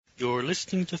You're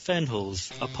listening to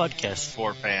Fanholes, a podcast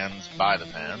for fans by the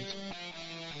fans.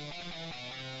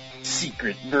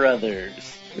 Secret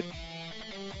Brothers.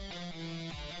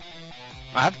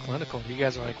 I have clinical. You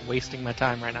guys are like wasting my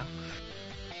time right now.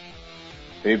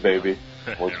 Hey baby,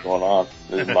 what's going on?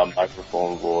 This is my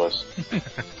microphone voice.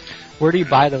 Where do you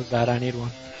buy those at? I need one.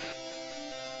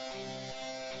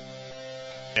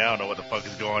 Yeah, I don't know what the fuck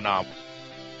is going on.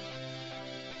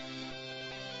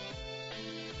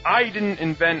 I didn't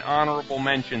invent honorable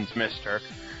mentions, mister.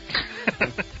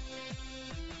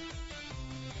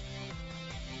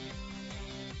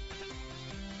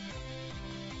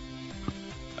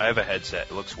 I have a headset.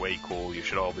 It looks way cool. You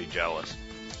should all be jealous.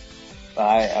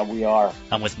 We are.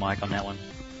 I'm with Mike on that one.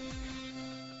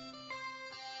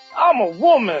 I'm a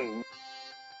woman!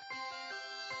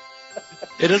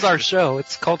 It is our show.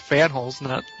 It's called Fanholes,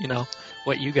 not,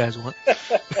 what you guys want.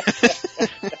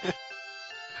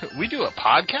 We do a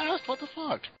podcast? What the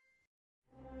fuck?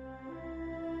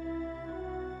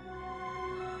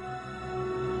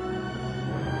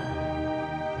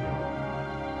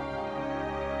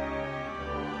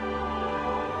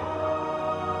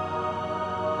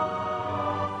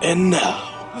 And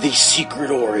now, the secret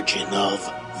origin of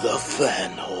the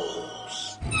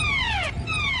Fanholes.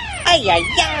 Ay, ay,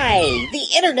 ay! The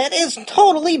internet is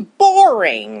totally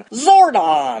boring!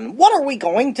 Zordon, what are we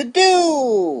going to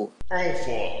do?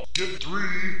 Alpha, get 3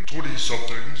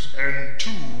 20-somethings and 2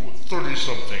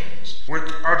 30-somethings with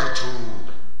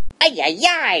attitude. Ay, ay,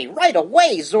 ay! Right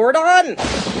away, Zordon!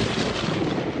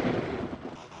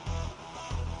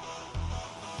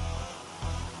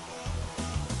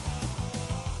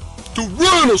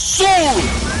 Tyrannosaurus!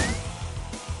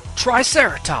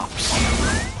 Triceratops!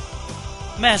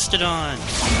 Mastodon!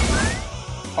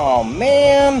 Oh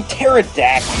man,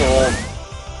 pterodactyl!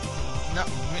 No,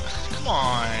 come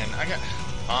on. I got...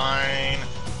 Fine.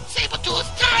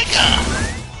 Saber-toothed tiger!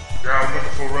 Now and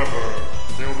forever,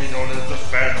 they will be known as the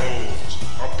Fanholes,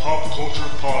 a pop culture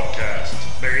podcast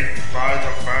made by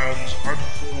the fans and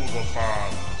for the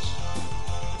fans.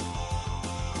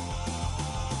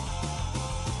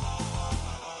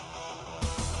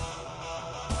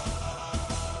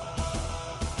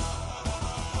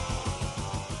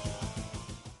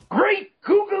 Great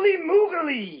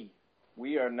Googily-Moogily!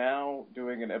 We are now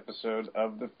doing an episode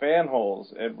of the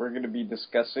Fanholes, and we're going to be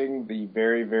discussing the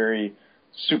very, very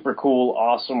super cool,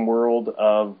 awesome world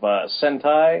of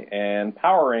Sentai and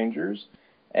Power Rangers.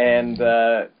 And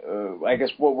I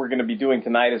guess what we're going to be doing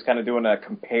tonight is kind of doing a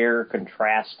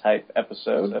compare-contrast type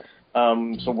episode.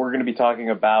 So we're going to be talking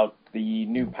about the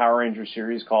new Power Ranger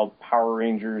series called Power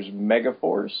Rangers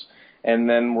Megaforce. And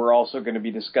then we're also going to be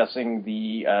discussing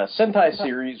the Sentai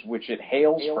series, which it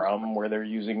hails from, where they're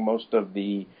using most of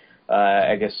the,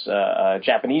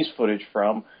 Japanese footage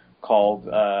from, called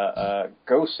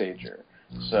Goseiger.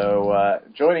 So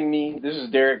joining me, this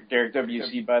is Derek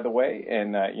WC, by the way,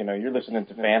 and you're listening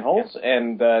to Fanholes.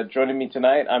 And joining me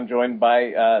tonight, I'm joined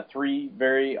by 3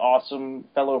 very awesome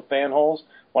fellow Fanholes.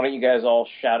 Why don't you guys all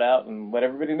shout out and let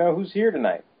everybody know who's here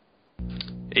tonight?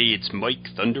 Hey, it's Mike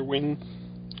Thunderwing.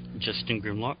 Justin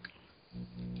Grimlock.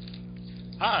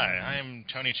 Hi, I'm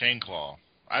Tony Chainclaw.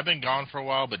 I've been gone for a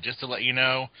while, but just to let you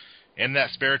know, in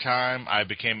that spare time, I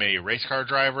became a race car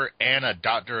driver and a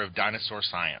doctor of dinosaur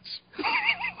science.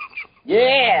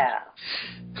 Yeah!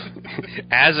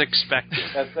 As expected.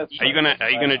 That's Are you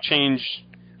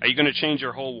gonna change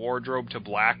your whole wardrobe to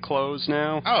black clothes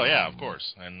now? Oh yeah, of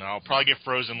course. And I'll probably get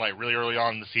frozen like really early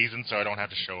on in the season, so I don't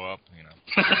have to show up.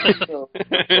 So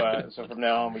from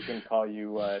now on, we can call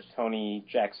you Tony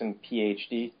Jackson,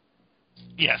 PhD.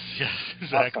 Yes,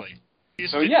 exactly.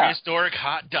 So yeah, historic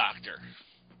hot doctor.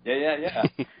 Yeah.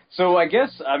 So I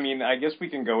guess we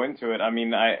can go into it.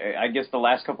 I guess the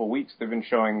last couple of weeks they've been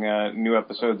showing new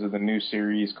episodes of the new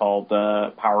series called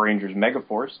Power Rangers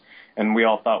Megaforce, and we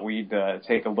all thought we'd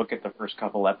take a look at the first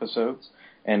couple episodes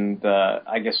and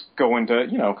I guess go into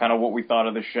kind of what we thought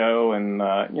of the show, and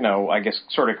I guess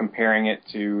sort of comparing it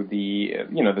to the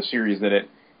the series that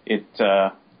it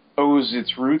owes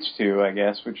its roots to, I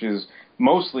guess, which is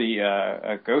mostly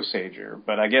a Goseiger.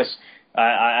 But I guess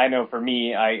I know for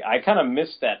me, I kind of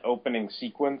missed that opening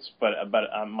sequence, but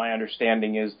my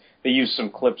understanding is they used some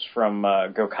clips from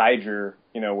Goseiger,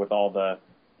 with all the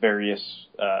various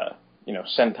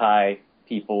Sentai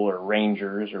people or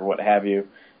Rangers or what have you.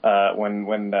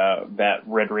 When that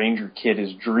Red Ranger kid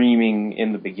is dreaming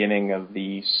in the beginning of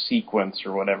the sequence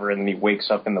or whatever, and then he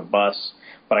wakes up in the bus.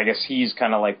 But I guess he's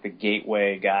kind of like the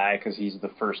gateway guy because he's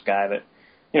the first guy that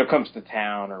comes to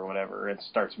town or whatever and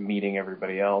starts meeting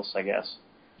everybody else, I guess.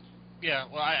 Yeah,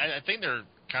 well, I think they're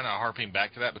kind of harping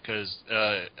back to that because,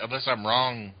 unless I'm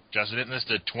wrong, Justin, isn't this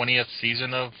the 20th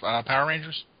season of Power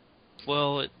Rangers?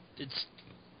 Well, it's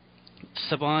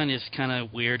Saban is kind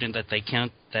of weird in that they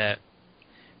count that,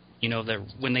 that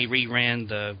when they reran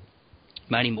the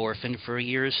Mighty Morphin for a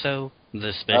year or so,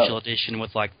 the special edition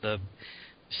with like the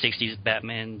 60s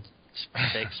Batman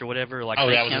specs or whatever. Like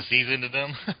that was a season to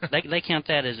them. they count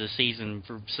that as a season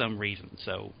for some reason.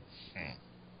 So.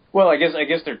 Well, I guess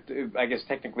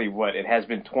technically it has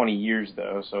been 20 years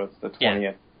though, so it's the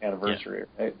 20th anniversary,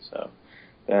 right? So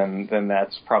then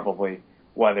that's probably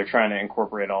why they're trying to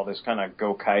incorporate all this kind of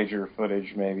Gokaiger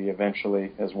footage maybe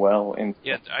eventually as well.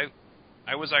 Yeah,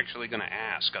 I was actually going to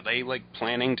ask, are they like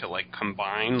planning to like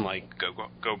combine like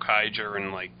Gokaiger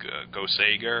and like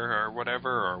Goseiger or whatever,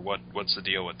 or what's the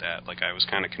deal with that? Like I was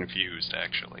kind of confused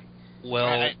actually.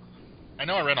 Well, I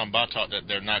know I read on Bot Talk that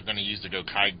they're not going to use the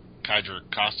Gokaiger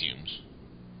costumes.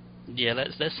 Yeah,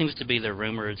 that seems to be the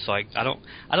rumor. It's like I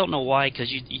don't know why,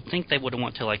 because you'd think they would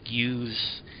want to like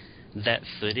use that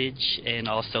footage and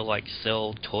also like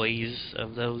sell toys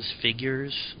of those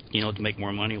figures, to make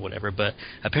more money or whatever. But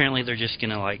apparently they're just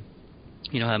gonna like,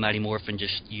 how Mighty Morphin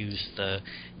just used the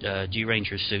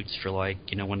G-Ranger suits for like,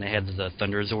 when they had the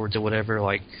Thunder Zords or whatever.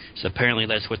 Like, so apparently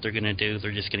that's what they're gonna do.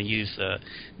 They're just gonna use the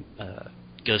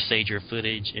Goseiger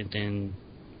footage, and then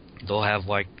they'll have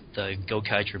like the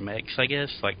Gokaiger mechs, I guess.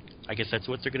 Like, I guess that's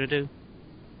what they're gonna do.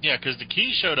 Yeah, because the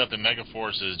key showed up in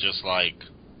Megaforce is just like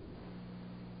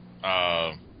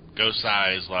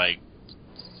Gosei's like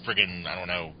friggin', I don't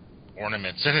know,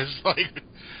 ornaments in his like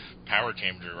power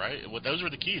chamber, right? Well, those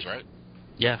were the keys, right?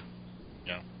 Yeah.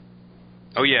 Yeah.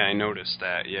 Oh yeah, I noticed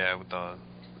that. Yeah, with the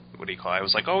what do you call it? I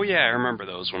was like, oh yeah, I remember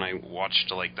those when I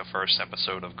watched like the first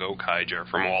episode of Gokaiger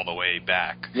from all the way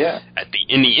back. Yeah.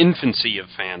 In the infancy of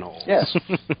Fanholes. Yes.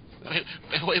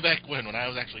 way back when I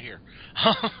was actually here.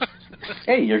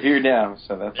 Hey, you're here now,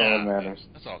 so that's all that matters.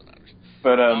 That's all that matters.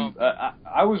 But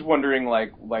I was wondering,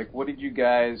 like, what did you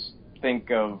guys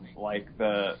think of like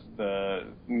the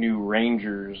new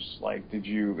Rangers? Like, did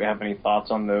you have any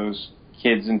thoughts on those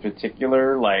kids in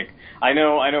particular? Like, I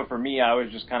know for me, I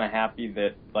was just kind of happy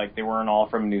that like they weren't all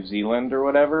from New Zealand or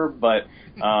whatever. But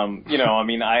I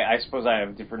mean, I suppose I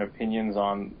have different opinions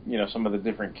on some of the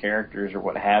different characters or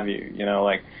what have you.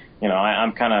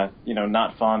 I'm kind of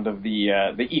not fond of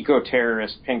the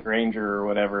eco-terrorist Pink Ranger or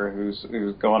whatever who's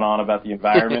going on about the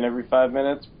environment every 5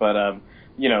 minutes. But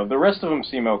the rest of them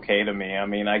seem okay to me. I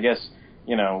mean, I guess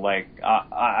like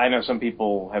I know some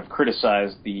people have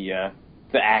criticized the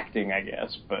acting, I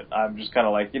guess, but I'm just kind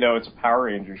of like it's a Power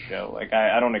Rangers show. Like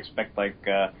I don't expect like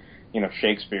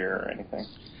Shakespeare or anything.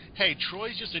 Hey,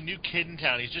 Troy's just a new kid in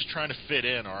town. He's just trying to fit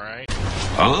in, all right?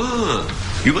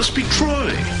 Ah, you must be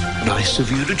Troy. Nice of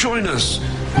you to join us.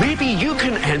 Maybe you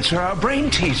can answer our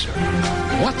brain teaser.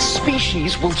 What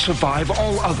species will survive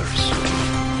all others?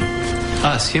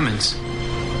 Us, humans.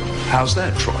 How's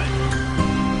that, Troy?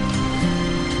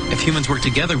 If humans work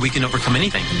together, we can overcome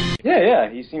anything. Yeah,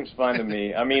 he seems fine to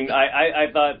me. I mean,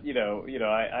 I thought,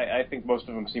 I think most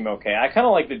of them seem okay. I kind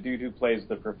of like the dude who plays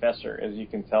the professor, as you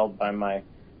can tell by my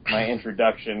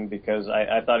introduction, because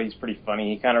I thought he's pretty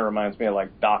funny. He kind of reminds me of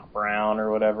like Doc Brown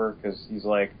or whatever, because he's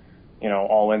like,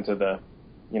 all into the,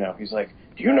 he's like,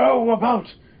 do you know about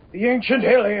the ancient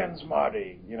aliens,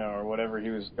 Marty? Or whatever he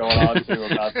was going on to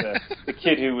about the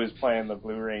kid who was playing the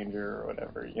Blue Ranger or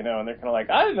whatever, and they're kind of like,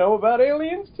 I know about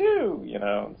aliens too,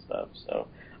 and stuff. So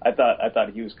I thought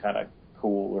he was kind of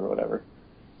cool or whatever.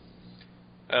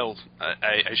 Well,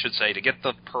 I should say, to get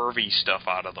the pervy stuff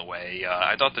out of the way,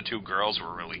 I thought the two girls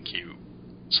were really cute.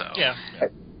 So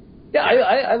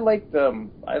I like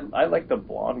the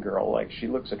blonde girl. Like, she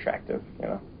looks attractive.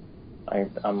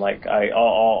 I'm like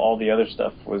all the other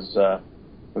stuff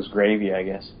was gravy, I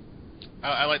guess.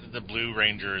 I like that the Blue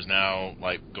Ranger is now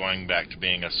like going back to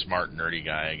being a smart, nerdy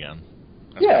guy again.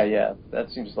 That's Yeah. That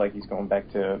seems like he's going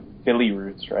back to Billy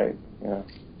roots, right?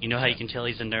 You know how you can tell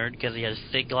he's a nerd? Because he has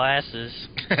thick glasses.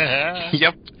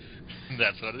 Yep.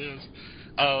 That's what it is.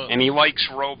 And he likes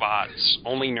robots.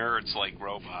 Only nerds like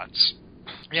robots.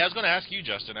 Yeah, I was going to ask you,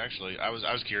 Justin, actually. I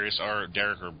was curious, or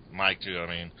Derek or Mike, too. I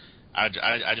mean,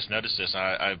 I just noticed this.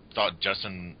 I thought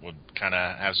Justin would kind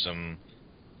of have some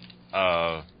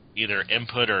either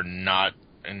input or not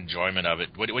enjoyment of it.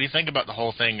 What do you think about the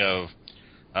whole thing of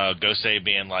Gosei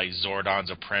being like Zordon's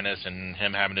apprentice and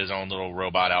him having his own little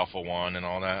robot Alpha 1 and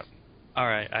all that? All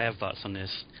right, I have thoughts on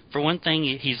this. For one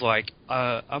thing, he's like,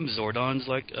 I'm Zordon's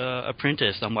like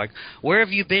apprentice. I'm like, where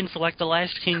have you been for like the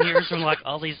last 10 years when like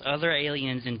all these other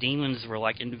aliens and demons were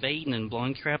like invading and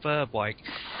blowing crap up? Like,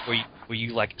 were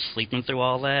you like sleeping through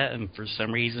all that? And for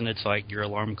some reason, it's like your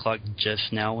alarm clock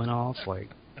just now went off. Like,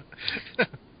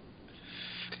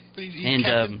 He's And,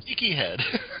 Captain Tiki Head.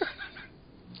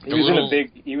 He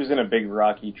was in a big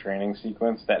Rocky training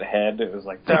sequence. That head, it was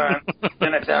like dun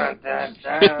dun dun dun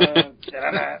dun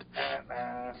dun dun.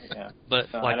 Yeah.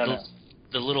 But No, like I don't know.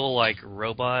 the little like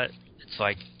robot, it's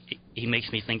like he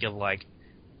makes me think of like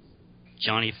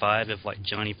Johnny Five if like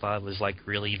Johnny Five was like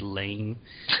really lame.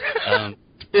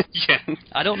 Yeah.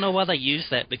 I don't know why they use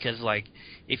that because like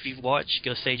if you watch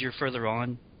Goseiger further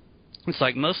on, it's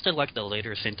like most of like the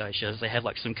later Sentai shows they have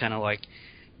like some kind of like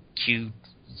cute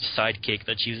sidekick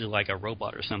that's usually like a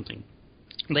robot or something.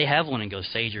 They have one in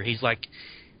Goseiger.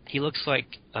 He looks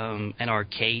like an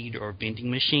arcade or vending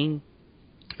machine,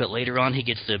 but later on he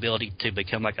gets the ability to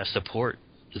become like a support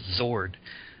Zord.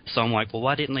 So I'm like, well,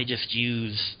 why didn't they just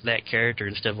use that character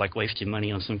instead of like wasting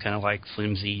money on some kind of like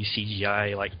flimsy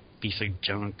CGI like piece of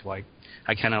junk? Like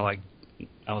I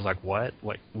was like, what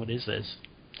is this?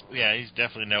 Yeah, he's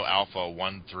definitely no Alpha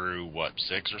 1 through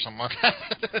 6 or something like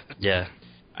that. Yeah.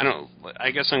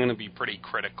 I guess I'm going to be pretty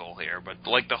critical here, but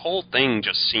like the whole thing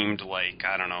just seemed like,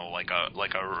 I don't know, like a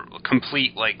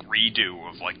complete like redo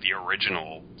of like the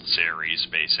original series,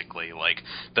 basically. Like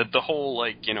the whole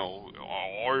like, you know,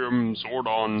 I am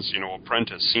Zordon's, you know,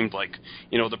 apprentice seemed like,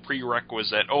 you know, the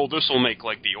prerequisite, this will make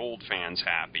like the old fans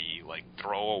happy, like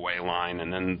throwaway line,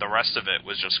 and then the rest of it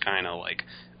was just kind of like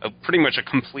pretty much a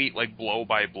complete like blow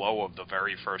by blow of the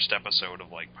very first episode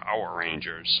of like Power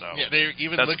Rangers. So yeah, they're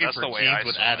even looking for teens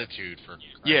with attitude.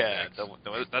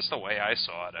 That's the way I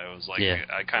saw it. I was like, yeah.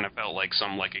 I kind of felt like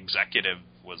some like executive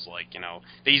was like, you know,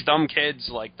 these dumb kids,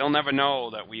 like they'll never know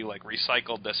that we like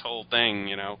recycled this whole thing,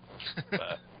 you know.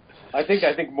 But, I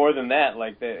think more than that,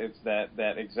 like it's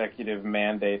that executive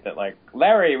mandate that like,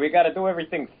 Larry, we got to do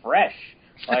everything fresh.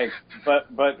 Like,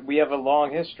 but we have a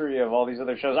long history of all these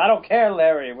other shows. I don't care,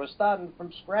 Larry. We're starting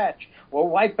from scratch. We're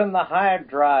wiping the hard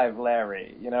drive,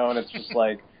 Larry. You know, and it's just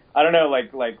like, I don't know,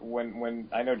 like when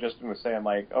I know Justin was saying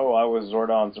like, oh, I was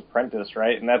Zordon's apprentice,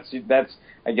 right? And that's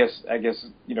I guess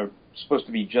you know, supposed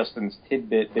to be Justin's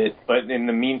tidbit bit. But in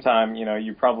the meantime, you know,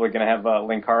 you're probably going to have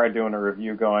Linkara doing a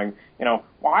review going, you know,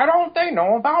 why don't they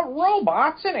know about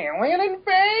robots and alien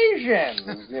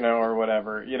invasions, you know, or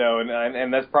whatever, you know,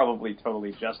 and that's probably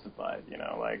totally justified, you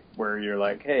know, like where you're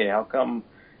like, hey, how come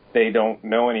they don't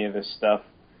know any of this stuff?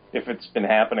 If it's been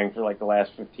happening for like the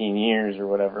last 15 years or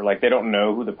whatever, like they don't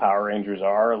know who the Power Rangers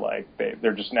are, like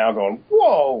they're just now going,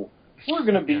 whoa, we're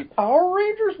gonna be Power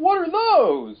Rangers? What are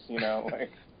those? You know, like.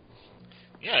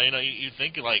 Yeah, you know, you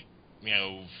think like, you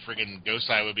know, friggin'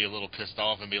 Gosei would be a little pissed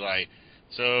off and be like,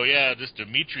 so yeah, this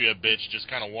Demetria bitch just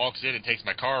kind of walks in and takes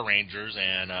my Car Rangers,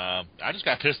 and I just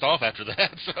got pissed off after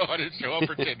that, so I didn't show up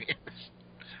for 10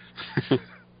 years.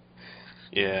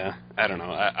 Yeah, I don't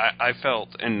know. I felt,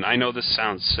 and I know this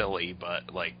sounds silly,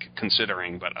 but like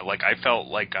considering, but like I felt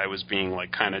like I was being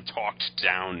like kind of talked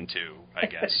down to, I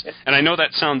guess. And I know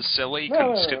that sounds silly,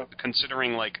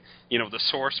 considering like, you know, the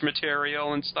source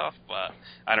material and stuff, but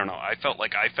I don't know. I felt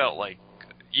like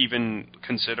even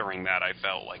considering that, I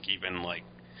felt like even like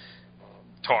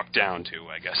talked down to,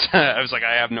 I guess. I was like,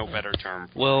 I have no better term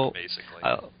for it,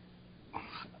 basically.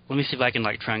 Let me see if I can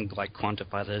like try and like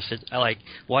quantify this. I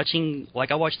watched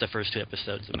the first 2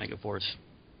 episodes of Megaforce,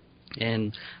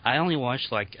 and I only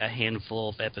watched like a handful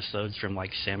of episodes from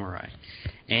like Samurai,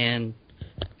 and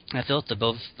I felt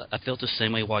the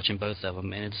same way watching both of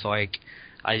them. And it's like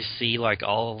I see like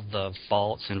all the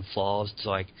faults and flaws,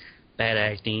 like bad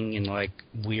acting and like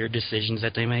weird decisions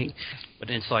that they make. But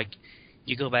it's like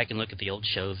you go back and look at the old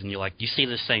shows, and you're like you see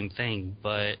the same thing,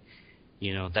 but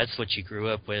you know, that's what you grew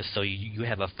up with, so you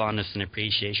have a fondness and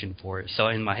appreciation for it. So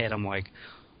in my head, I'm like,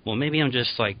 well, maybe I'm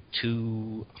just, like,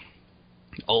 too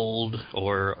old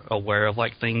or aware of,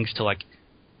 like, things to, like,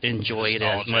 enjoy it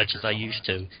as much as I used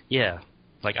to. Yeah.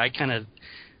 Like, I kind of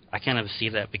see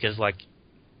that because, like,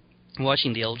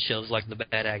 watching the old shows, like, the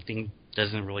bad acting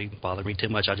doesn't really bother me too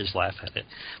much. I just laugh at it.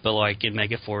 But, like, in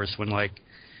Megaforce, when, like,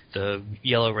 the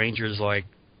Yellow Ranger's, like,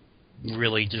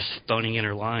 really just phoning in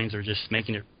her lines or just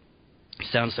making it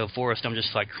sound so forced, I'm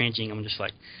just like cringing. I'm just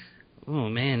like, oh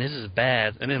man, this is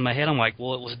bad. And in my head I'm like,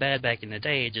 well, it was bad back in the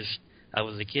day. It just, I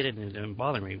was a kid and it didn't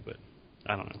bother me, but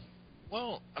I don't know.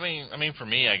 Well, I mean for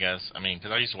me, I guess,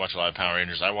 because I used to watch a lot of Power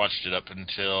Rangers. I watched it up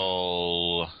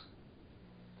until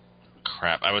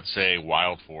I would say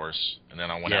Wild Force, and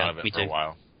then I went out of it for a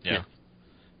while. Yeah.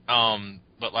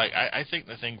 But like I think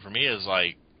the thing for me is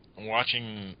like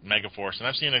watching Megaforce,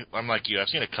 and I'm like you, I've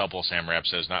seen a couple Samurai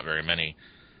episodes, not very many.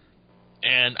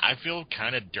 And I feel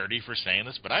kind of dirty for saying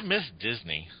this, but I miss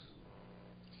Disney.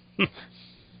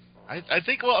 I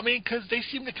think, well, because they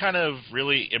seem to kind of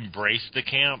really embrace the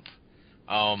camp.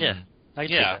 I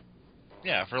get that.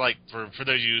 Yeah, for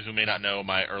those of you who may not know,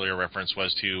 my earlier reference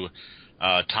was to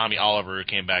Tommy Oliver, who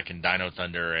came back in Dino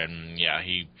Thunder, and yeah,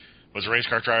 he was a race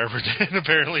car driver, and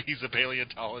apparently he's a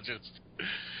paleontologist.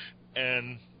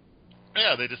 And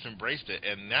yeah, they just embraced it.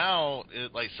 And now,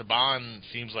 Saban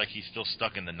seems like he's still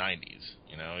stuck in the 90s.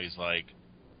 You know, he's like,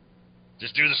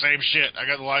 just do the same shit. I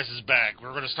got the license back.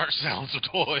 We're going to start selling some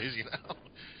toys, you know?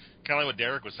 Kind of like what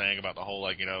Derek was saying about the whole,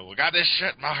 like, you know, we got this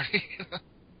shit, Marty.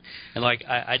 And, like,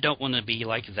 I don't want to be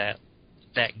like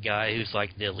that guy who's,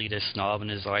 like, the elitist snob and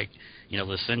is like, you know,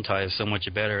 the Sentai is so much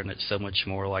better and it's so much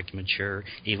more, like, mature,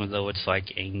 even though it's, like,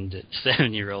 aimed at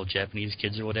 7-year-old Japanese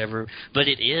kids or whatever. But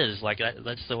it is. Like,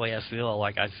 that's the way I feel.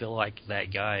 Like, I feel like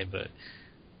that guy, but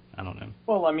I don't know.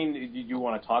 Well, I mean, you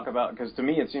want to talk about, because to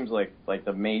me it seems like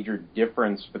the major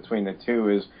difference between the two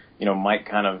is, you know, Mike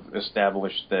kind of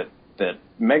established that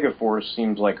Megaforce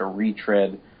seems like a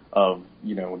retread of,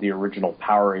 you know, the original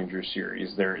Power Ranger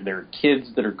series. They're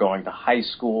kids that are going to high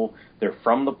school. They're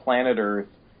from the planet Earth.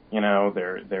 You know,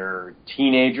 they're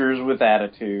teenagers with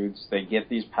attitudes. They get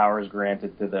these powers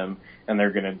granted to them, and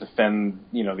they're going to defend,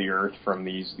 you know, the Earth from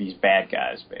these bad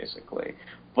guys, basically.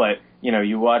 But, you know,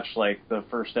 you watch, like, the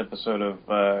first episode of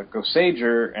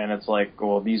Goseiger, and it's like,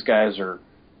 well, these guys are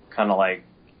kind of like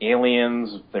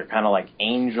aliens. They're kind of like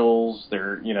angels.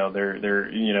 They're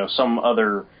some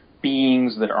other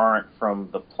beings that aren't from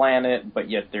the planet, but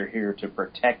yet they're here to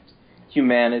protect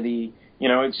humanity. You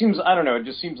know, it seems, I don't know, it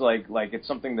just seems like it's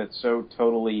something that's so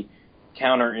totally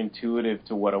counterintuitive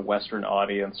to what a Western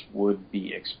audience would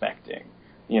be expecting.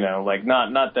 You know, like,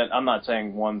 not that, I'm not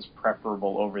saying one's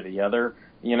preferable over the other,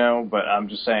 you know, but I'm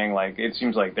just saying, like, it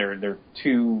seems like they're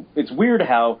two, it's weird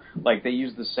how, like, they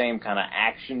use the same kind of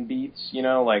action beats, you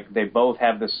know, like, they both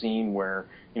have the scene where,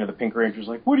 you know, the Pink Ranger's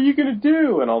like, what are you going to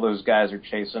do? And all those guys are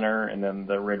chasing her, and then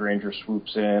the Red Ranger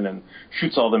swoops in and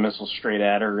shoots all the missiles straight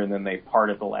at her, and then they part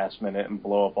at the last minute and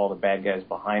blow up all the bad guys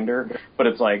behind her. But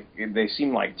it's like, they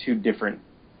seem like two different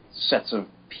sets of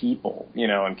people, you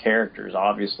know, and characters,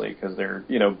 obviously, because they're,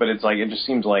 you know, but it's like, it just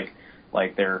seems like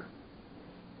they're,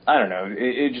 I don't know,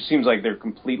 it just seems like they're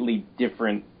completely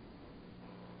different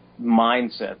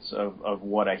mindsets of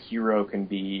what a hero can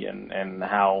be and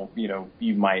how, you know,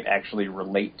 you might actually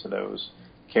relate to those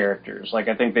characters. Like,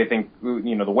 I think they think,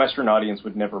 you know, the Western audience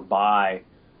would never buy,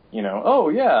 you know, oh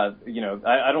yeah, you know,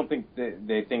 I don't think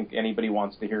they think anybody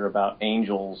wants to hear about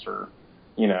angels or,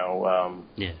 you know,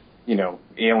 you know,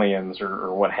 aliens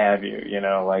or what have you, you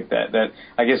know, like that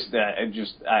I guess that it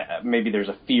just, maybe there's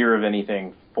a fear of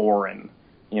anything foreign,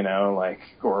 you know, like,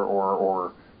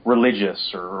 or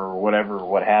religious or whatever,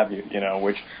 what have you, you know,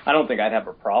 which I don't think I'd have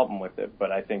a problem with it,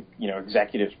 but I think, you know,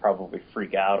 executives probably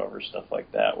freak out over stuff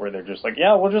like that, where they're just like,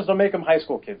 yeah, we'll just make them high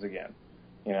school kids again,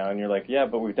 you know, and you're like, yeah,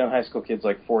 but we've done high school kids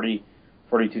like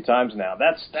 42 times now.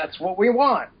 That's what we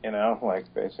want, you know,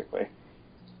 like, basically.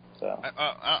 So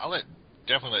I'll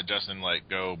definitely let Justin, like,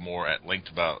 go more at length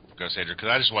about Goseiger, because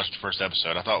I just watched the first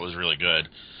episode. I thought it was really good.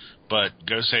 But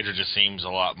Goseiger just seems a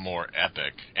lot more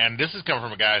epic. And this is coming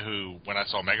from a guy who, when I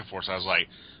saw Megaforce, I was like,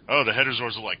 oh, the Headers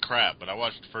look like crap. But I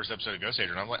watched the first episode of Goseiger,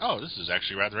 and I was like, oh, this is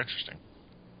actually rather interesting.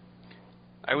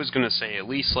 I was gonna say, at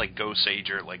least, like,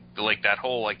 Goseiger, like that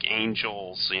whole, like,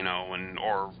 angels, you know, and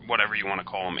or whatever you want to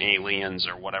call them, aliens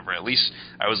or whatever, at least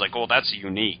I was like, oh, that's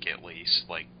unique, at least.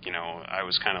 Like, you know, I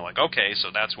was kind of like, okay, so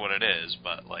that's what it is.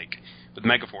 But, like, with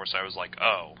Megaforce, I was like,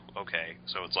 oh, okay,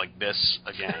 so it's like this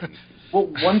again. Well,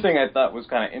 one thing I thought was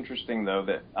kind of interesting, though,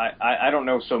 that I don't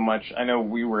know so much. I know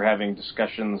we were having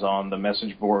discussions on the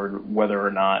message board whether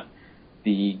or not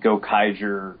the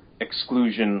Gokaiger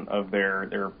exclusion of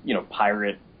their you know,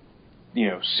 pirate, you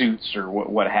know, suits or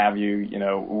what have you, you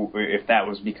know, if that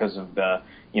was because of the,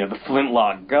 you know, the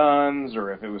flintlock guns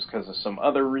or if it was because of some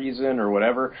other reason or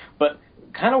whatever. But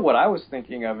kind of what I was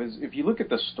thinking of is, if you look at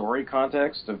the story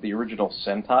context of the original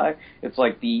Sentai, it's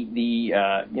like the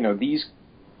you know, these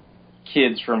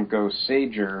kids from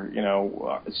Goseiger, you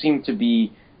know, seem to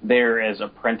be there as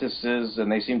apprentices,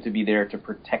 and they seem to be there to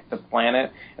protect the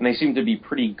planet, and they seem to be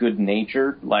pretty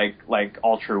good-natured, like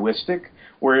altruistic,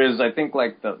 whereas I think,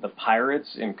 like, the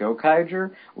pirates in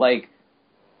Gokaiger, like,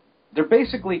 they're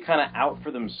basically kind of out for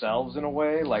themselves in a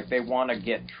way, like, they want to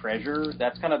get treasure,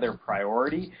 that's kind of their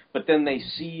priority, but then they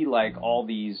see, like, all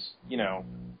these, you know,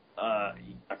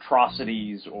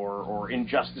 atrocities or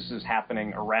injustices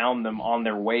happening around them on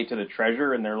their way to the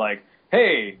treasure, and they're like,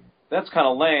 hey, that's kind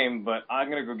of lame, but I'm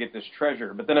going to go get this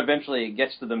treasure. But then eventually it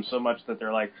gets to them so much that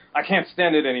they're like, I can't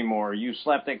stand it anymore. You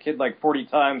slapped that kid like 40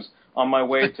 times on my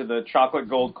way to the chocolate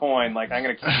gold coin. Like, I'm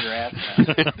going to kick your ass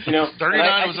now. You know,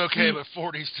 39 was okay, but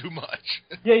 40's too much.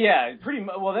 Yeah, pretty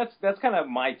much. Well, that's kind of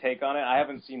my take on it. I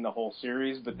haven't seen the whole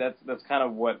series, but that's kind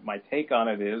of what my take on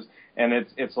it is. And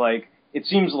it's like, it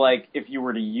seems like if you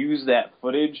were to use that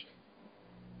footage,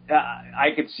 I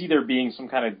could see there being some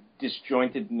kind of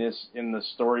disjointedness in the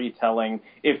storytelling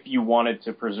if you wanted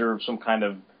to preserve some kind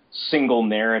of single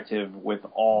narrative with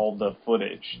all the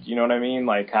footage. Do you know what I mean?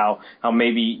 Like how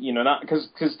maybe, you know, not because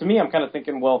to me I'm kind of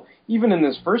thinking, well, even in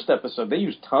this first episode they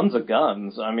use tons of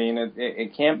guns. I mean,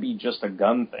 it can't be just a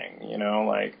gun thing, you know,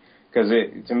 like because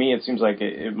to me it seems like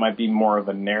it might be more of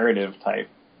a narrative type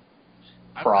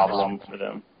problem for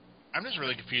them. I'm just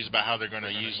really confused about how they're going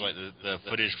to use like the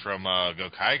footage from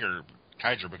Goseiger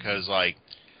because like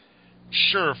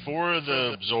sure 4 of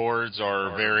the Zords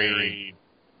are very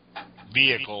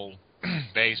vehicle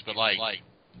based, but like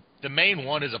the main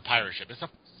one is a pirate ship. It's a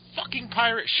fucking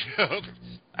pirate ship.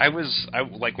 I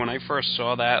like when I first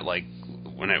saw that, like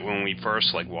when we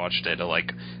first like watched it,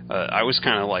 like I was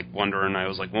kind of like wondering. I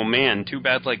was like, well, man, too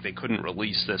bad like they couldn't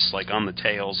release this like on the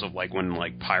tails of like when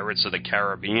like Pirates of the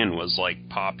Caribbean was like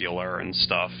popular and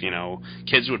stuff. You know,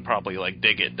 kids would probably like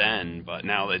dig it then, but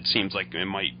now it seems like it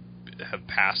might have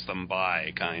passed them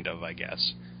by, kind of, I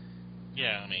guess.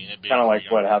 Yeah, I mean, it'd be kind of like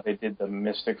how they did the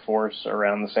Mystic Force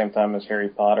around the same time as Harry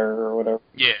Potter or whatever.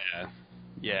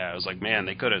 Yeah, I was like, man,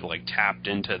 they could have like tapped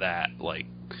into that, like,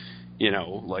 you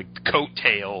know, like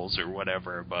coattails or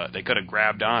whatever, but they could have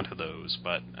grabbed onto those,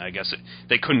 but I guess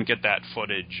they couldn't get that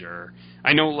footage, or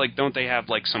I know, like, don't they have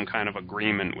like some kind of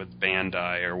agreement with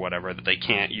Bandai or whatever that they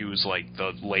can't use like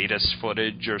the latest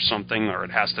footage or something, or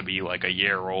it has to be like a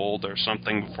year old or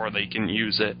something before they can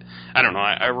use it? I don't know.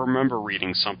 I remember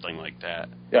reading something like that.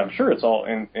 Yeah, I'm sure it's all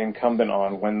incumbent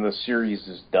on when the series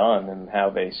is done and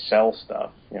how they sell stuff,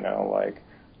 you know, like.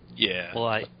 Yeah. Well,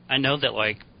 I know that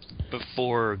like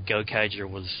before Gokaiger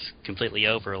was completely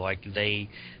over, like they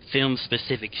filmed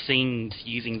specific scenes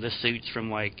using the suits from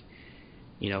like,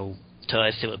 you know, to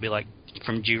us it would be like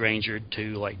from Zyuranger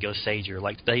to like Goseiger.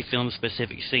 Like they filmed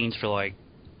specific scenes for like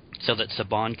so that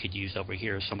Saban could use over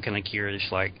here. So I'm kind of curious,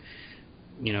 like,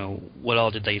 you know, what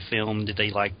all did they film? Did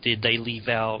they leave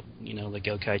out, you know, the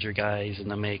Gokaiger guys in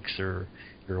the mix or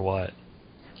what?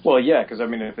 Well, yeah, because I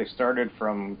mean, if they started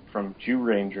from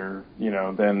Zyuranger, you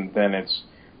know, then it's,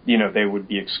 you know, they would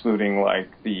be excluding like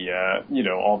the you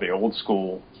know, all the old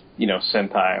school, you know,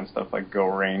 Sentai and stuff like Go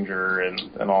Ranger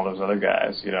and all those other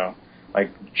guys, you know, like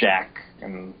Jack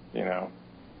and, you know,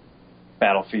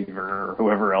 Battle Fever or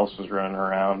whoever else was running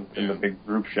around in the big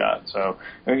group shot. So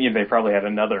I mean, they probably had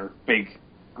another big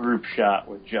group shot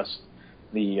with just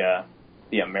the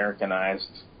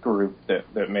Americanized group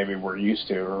that maybe we're used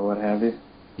to or what have you.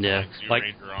 Yeah, like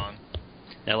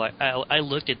yeah, like I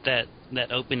looked at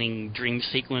that opening dream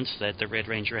sequence that the Red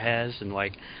Ranger has, and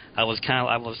like I was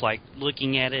like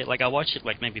looking at it, like I watched it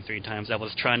like maybe 3 times. I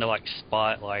was trying to like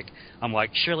spot, like I'm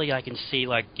like, surely I can see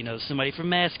like, you know, somebody from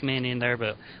Masked Man in there,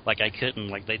 but like I couldn't.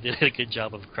 Like they did a good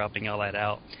job of cropping all that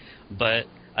out. But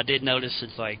I did notice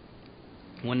it's like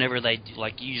whenever they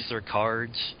like use their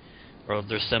cards or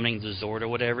they're summoning the Zord or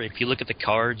whatever, if you look at the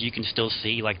cards, you can still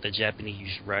see like the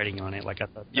Japanese writing on it. Like I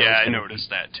thought. I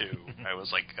noticed that too. I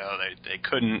was like, oh, they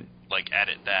couldn't like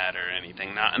edit that or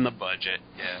anything, not in the budget.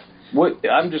 Yeah. What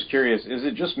I'm just curious, is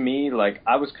it just me? Like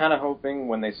I was kind of hoping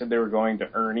when they said they were going to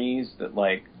Ernie's that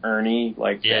like Ernie,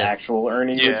 like the actual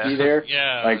Ernie would be there,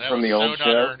 like from the old show.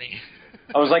 Ernie.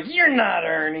 I was like, you're not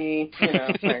Ernie. You know,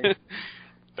 like,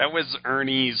 that was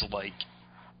Ernie's like.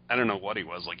 I don't know what he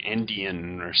was, like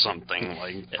Indian or something,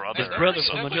 like brother. His brother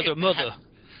from another mother.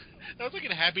 That was like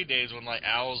in Happy Days when like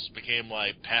owls became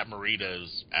like Pat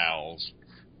Morita's owls.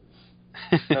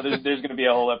 No, there's going to be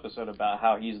a whole episode about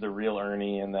how he's the real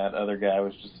Ernie and that other guy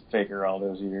was just a faker all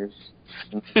those years.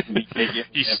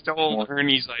 He stole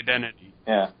Ernie's identity.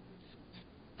 Yeah.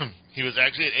 He was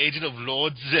actually an agent of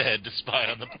Lord Zed to spy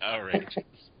on the Power Rangers.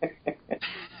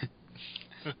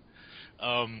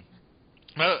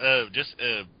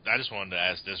 I just wanted to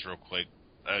ask this real quick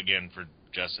again for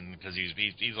Justin, because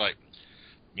he's like,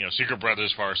 you know, secret brother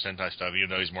as far as Sentai stuff, even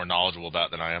though he's more knowledgeable about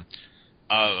it than I am.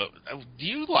 Do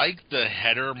you like the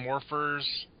header morphers?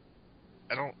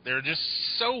 They're just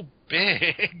so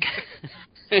big.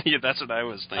 Yeah, that's what I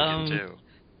was thinking too.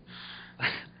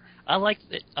 I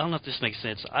don't know if this makes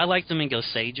sense. I like them in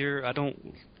Goseiger. I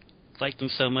don't like them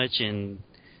so much in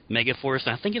Megaforce.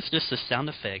 I think it's just the sound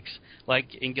effects.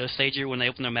 Like in Goseiger, when they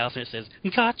open their mouth and it says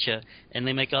 "gotcha," and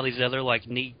they make all these other like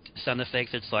neat sound effects.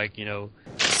 It's like, you know,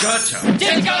 Gotcha.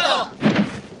 Delicado!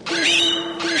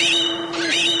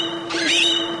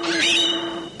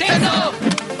 Tensou!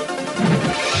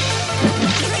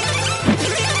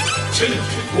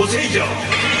 Sentai Goseiger.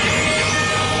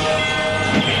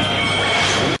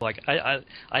 Like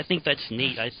I think that's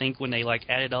neat. I think when they like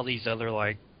added all these other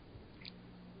like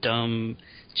dumb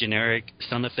generic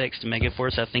sound effects to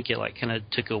Megaforce, I think it like kind of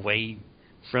took away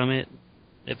from it,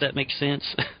 if that makes sense.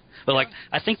 But like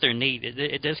I think they're neat.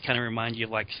 It does kind of remind you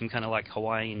of like some kind of like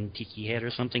Hawaiian tiki head or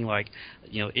something. Like,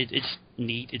 you know, it's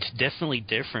neat. It's definitely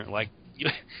different. Like you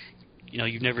know,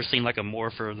 you've never seen like a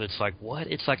morpher that's like, what?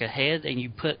 It's like a head and you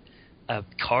put a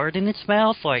card in its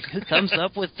mouth? Like, who comes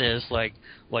up with this? Like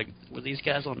were these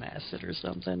guys on acid or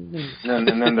something? And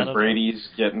then the Bradys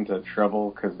get into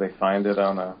trouble because they find it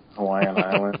on a Hawaiian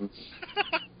island.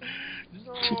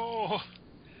 No.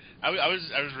 I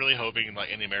was really hoping like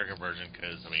in the American version,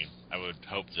 because I mean I would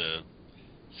hope the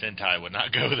Sentai would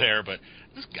not go there, but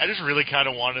I just really kind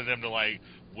of wanted them to like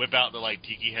whip out the like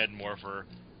tiki head morpher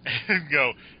and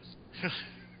go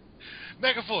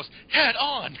Megaforce head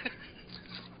on.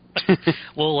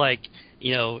 Well, like,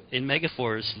 you know, in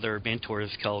Megaforce their mentor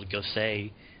is called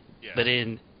Gosei, but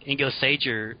in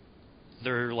Goseiger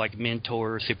their like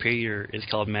mentor superior is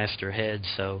called Master Head.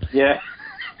 So yeah.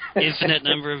 Infinite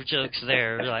number of jokes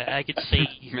there. Like, I could see.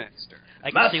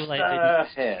 I could see why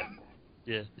Head.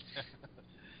 Yeah.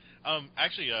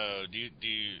 Actually, do you?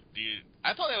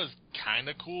 I thought that was kind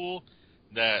of cool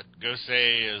that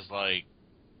Gosei is like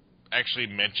actually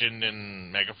mentioned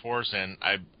in Megaforce, and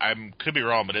I could be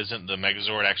wrong, but isn't the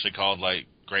Megazord actually called like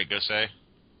Great Gosei?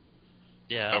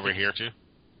 Yeah. Over here too.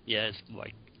 Yeah, it's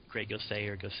like Great Gosei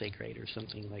or Gosei Great or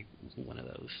something, like one of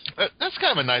those. That's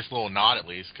kind of a nice little nod, at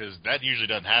least, because that usually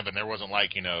doesn't happen. There wasn't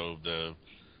like, you know, the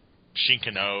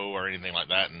Shinkano or anything like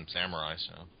that in Samurai.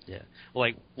 So yeah,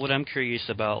 like what I'm curious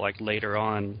about, like later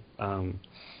on,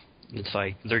 it's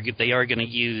like they are going to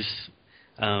use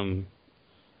from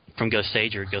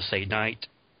Goseiger Gosei Knight,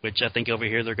 which I think over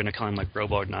here they're going to call him like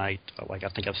Robo Knight. Like I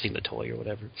think I've seen the toy or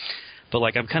whatever, but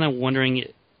like I'm kind of wondering,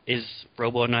 is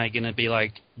Robo Knight going to be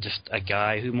like just a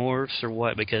guy who morphs or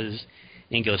what? Because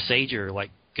in Goseiger, like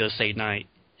Gosei Knight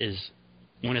is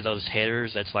one of those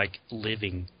headers that's like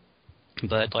living,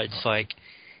 but it's like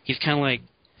he's kind of like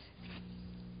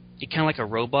a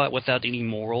robot without any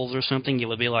morals or something. It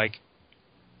would be like,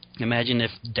 imagine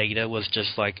if Data was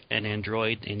just like an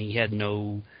android and he had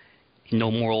no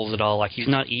morals at all. Like he's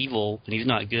not evil and he's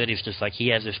not good. It's just like he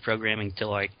has this programming to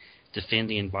like defend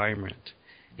the environment.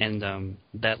 And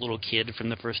that little kid from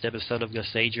the first episode of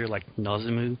Goseiger, like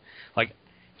Nozomu, like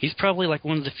he's probably like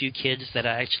one of the few kids that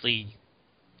I actually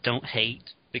don't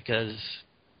hate, because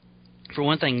for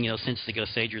one thing, you know, since the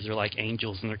Goseigers are like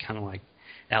angels and they're kind of like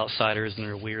outsiders and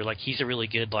they're weird, like he's a really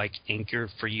good like anchor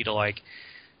for you to like,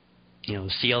 you know,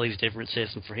 see all these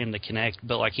differences and for him to connect.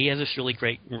 But like he has this really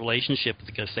great relationship with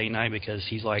the Gosei Knight, because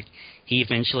he's like, he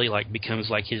eventually like becomes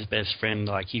like his best friend.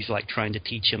 Like he's like trying to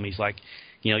teach him. He's like,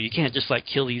 you know, you can't just like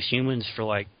kill these humans for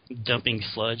like dumping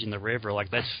sludge in the river.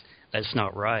 Like that's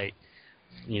not right.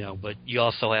 You know, but you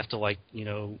also have to like, you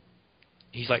know,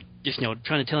 he's like just, you know,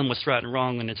 trying to tell him what's right and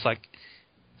wrong, and it's like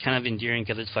kind of endearing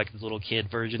because it's like the little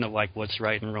kid version of like what's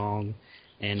right and wrong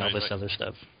and all this other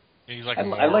stuff. He's like I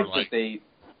like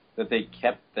that they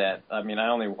kept that. I mean, I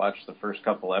only watched the first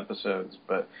couple episodes,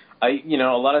 but you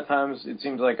know, a lot of times it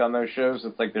seems like on those shows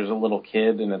it's like there's a little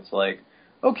kid and it's like,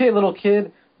 okay, little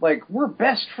kid, like, we're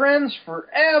best friends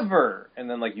forever. And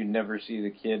then, like, you never see the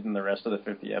kid in the rest of the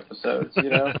 50 episodes, you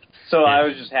know? So I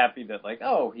was just happy that, like,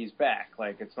 oh, he's back.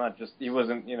 Like, it's not just, he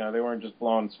wasn't, you know, they weren't just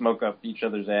blowing smoke up each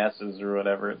other's asses or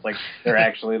whatever. It's like they're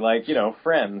actually, like, you know,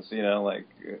 friends, you know, like,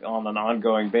 on an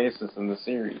ongoing basis in the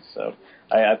series. So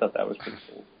I thought that was pretty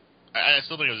cool. I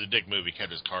still think it was a dick move. He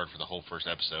kept his card for the whole first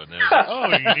episode. And it was like, oh,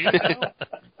 you need help?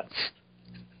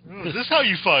 Oh, is this how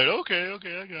you fight? Okay, I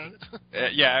got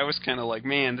it. Yeah, I was kind of like,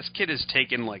 man, this kid is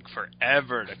taking, like,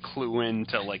 forever to clue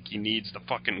into, like, he needs the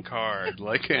fucking card.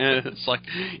 Like, it's like,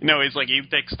 you know, he's like, he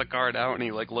takes the card out and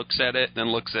he, like, looks at it,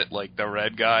 then looks at, like, the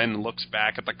red guy and looks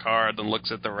back at the card, then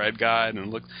looks at the red guy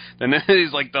and looks, then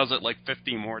he's like, does it, like,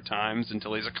 50 more times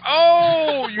until he's like,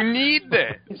 oh, you need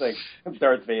this. He's like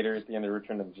Darth Vader at the end of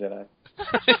Return of the Jedi.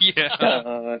 Yeah.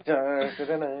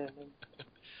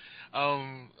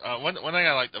 One thing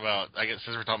I liked about, I guess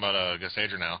since we're talking about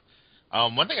Goseiger now,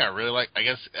 one thing I really like, I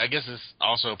guess is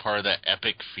also part of that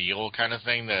epic feel kind of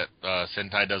thing that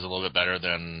Sentai does a little bit better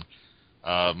than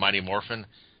Mighty Morphin,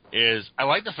 is I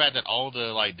like the fact that all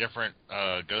the like different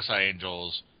Gosei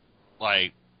angels,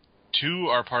 like 2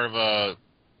 are part of a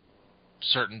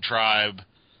certain tribe,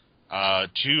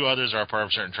 Two others are part of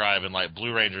a certain tribe, and like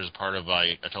Blue Ranger is part of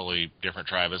like a totally different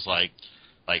tribe. It's like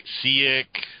Seek,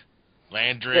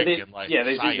 Landrick, and like they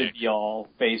Sayek. seem to be all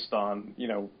based on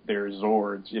their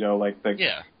Zords.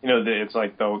 It's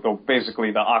like the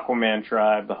basically the Aquaman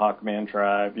tribe, the Hawkman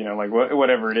tribe. Like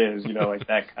whatever it is. Like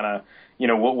that kind of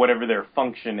whatever their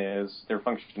function is, their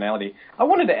functionality. I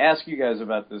wanted to ask you guys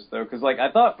about this though, because like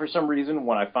I thought for some reason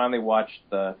when I finally watched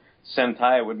the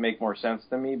Sentai, it would make more sense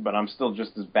to me, but I'm still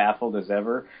just as baffled as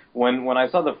ever. When I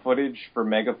saw the footage for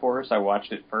Megaforce, I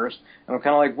watched it first, and I'm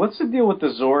kind of like, what's the deal with the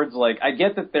Zords? Like, I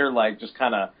get that they're like just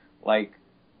kind of like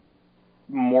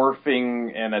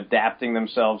morphing and adapting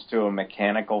themselves to a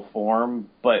mechanical form,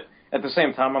 but at the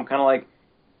same time, I'm kind of like,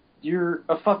 you're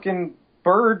a fucking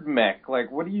bird mech.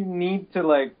 Like, what do you need to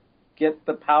like get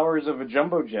the powers of a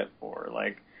jumbo jet for?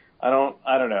 Like, I don't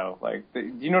know. Like,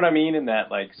 do you know what I mean in that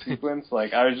like sequence?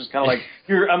 Like, I was just kind of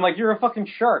like, you're a fucking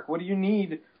shark. What do you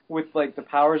need with like the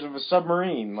powers of a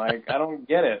submarine? Like, I don't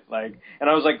get it. Like, and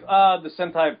I was like, the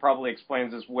Sentai probably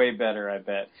explains this way better, I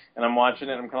bet. And I'm watching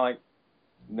it, and I'm kind of like,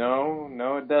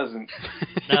 no, it doesn't.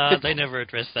 No, they never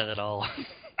address that at all.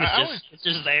 It's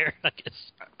just there, I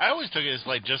guess. I always took it as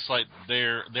like just like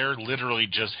they're literally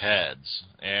just heads,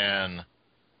 and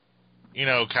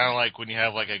kind of like when you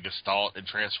have like a Gestalt and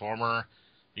Transformer,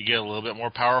 you get a little bit more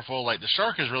powerful. Like the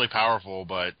shark is really powerful,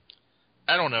 but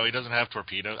I don't know. He doesn't have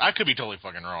torpedoes. I could be totally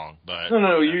fucking wrong, but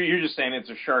no. You're just saying it's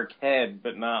a shark head,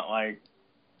 but not like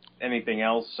anything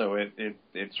else. So it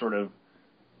sort of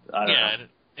I don't know.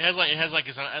 It has like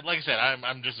its own, like I said,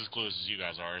 I'm just as clueless as you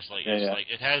guys are. It's like like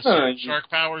it has shark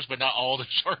powers, but not all the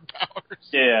shark powers.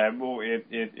 Yeah, well,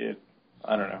 it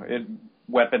I don't know. It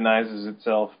weaponizes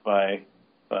itself by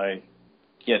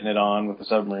getting it on with the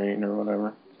submarine or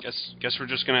whatever. Guess we're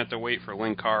just gonna have to wait for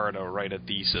Linkara to write a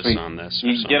thesis on this.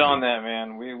 You get on that,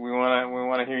 man. We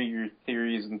wanna hear your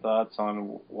theories and thoughts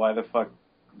on why the fuck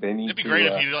they need. It'd be great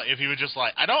if he was just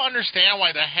like, I don't understand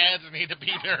why the heads need to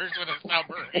be there with a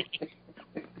submarine.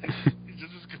 He's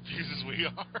just as confused as we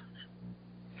are.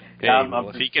 Hey, well,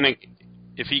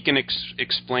 if he can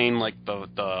explain like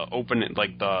the open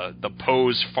like the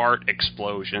pose fart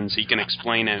explosions, he can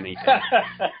explain anything.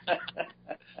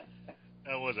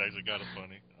 That was actually kind of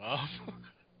funny.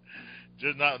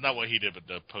 Just not what he did, but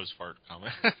the post fart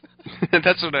comment.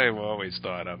 That's what I've always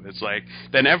thought of. It's like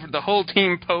then the whole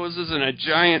team poses and a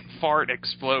giant fart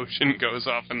explosion goes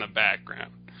off in the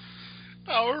background.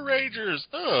 Power Rangers.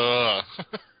 I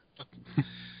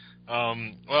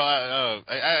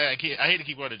hate to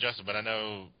keep going to Justin, but I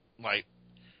know like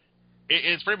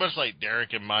it's pretty much like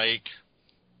Derek and Mike,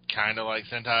 kind of like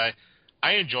Sentai.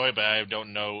 I enjoy it, but I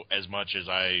don't know as much as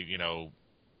I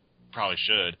probably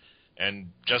should. And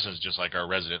Justin's just like our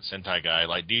resident Sentai guy.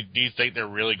 Like, do you think they're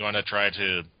really going to try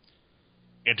to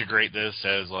integrate this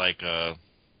as like a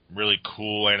really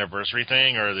cool anniversary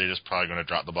thing, or are they just probably going to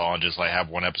drop the ball and just like have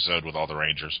one episode with all the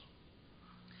Rangers?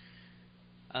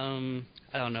 I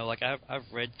don't know. Like I've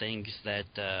read things that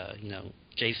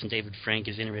Jason David Frank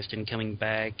is interested in coming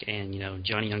back, and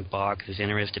Johnny Young Box is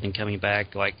interested in coming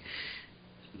back. Like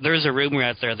there's a rumor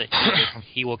out there that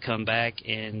he will come back,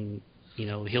 and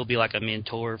he'll be like a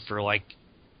mentor for like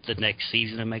the next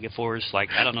season of Megaforce. Like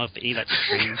I don't know if any of that's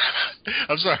true.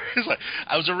 I'm sorry. It's like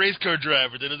I was a race car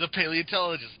driver, then I was a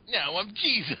paleontologist. Now I'm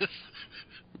Jesus.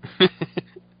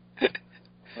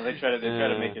 Well, they try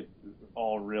to make it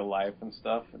all real life and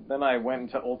stuff. And then I went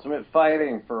into Ultimate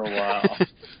Fighting for a while.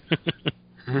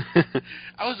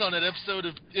 I was on an episode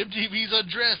of MTV's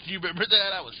Undressed. Do you remember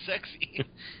that? I was sexy.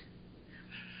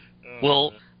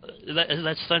 Well,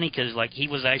 that's funny because like he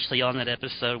was actually on that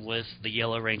episode with the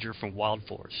Yellow Ranger from Wild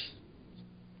Force.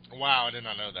 Wow, I did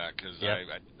not know that because I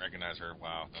didn't recognize her.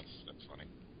 Wow, that's funny.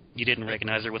 You didn't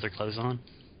recognize her with her clothes on?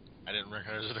 I didn't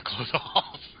recognize her with her clothes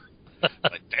off.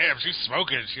 Like, damn, she's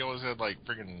smoking. She always had like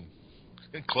freaking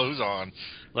clothes on.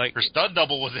 Like her stunt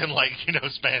double was in like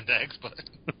spandex, but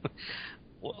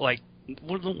like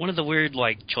one of the weird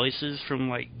like choices from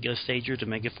like Goseiger to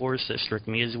Megaforce that struck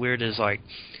me as weird is like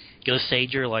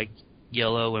Goseiger like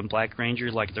Yellow and Black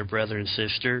Ranger like they're brother and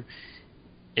sister.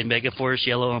 In Megaforce,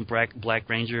 Yellow and Black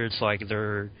Ranger, it's like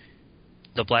the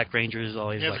Black Ranger is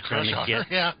always like trying to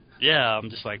get yeah.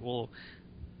 I'm just like, well,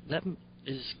 that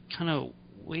is kind of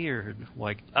weird.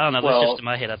 Like I don't know, that's just in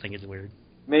my head. I think it's weird.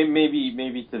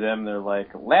 Maybe to them they're like,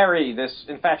 Larry, this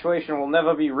infatuation will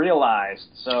never be realized,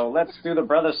 so let's do the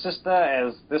brother-sister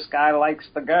as this guy likes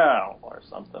the girl, or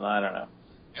something, I don't know.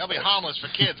 He'll be harmless for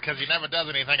kids because he never does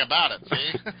anything about it,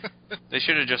 see? They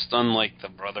should have just done like the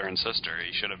brother and sister.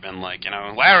 He should have been like,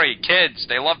 Larry, kids,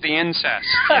 they love the incest.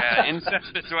 Yeah,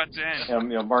 incest is what's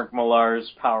in. Mark Millar's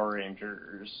Power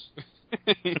Rangers.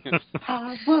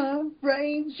 Power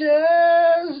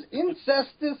Rangers,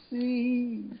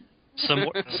 incestasy.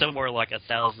 Somewhere like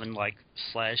 1,000 like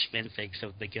slash fanfics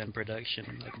of the gun production.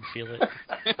 I can feel it.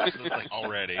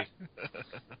 Already.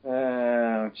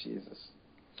 Oh, Jesus.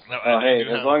 No, hey,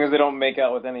 as long as they don't make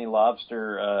out with any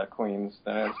lobster queens,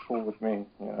 then it's cool with me,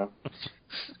 you know.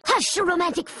 Hush, you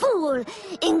romantic fool!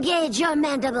 Engage your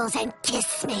mandibles and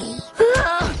kiss me.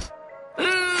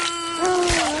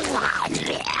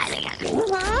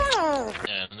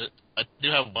 And I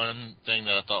do have one thing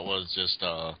that I thought was just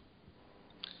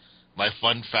my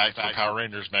fun fact for Power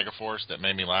Rangers Megaforce that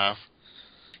made me laugh.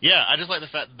 Yeah, I just like the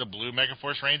fact that the blue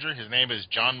Megaforce Ranger, his name is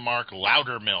John Mark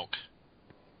Loudermilk.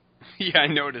 Yeah, I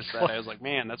noticed that. I was like,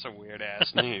 man, that's a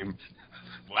weird-ass name.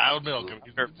 Loudmilk.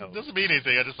 It doesn't mean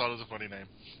anything. I just thought it was a funny name.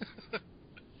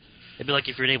 It'd be like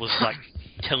if your name was like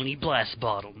Tony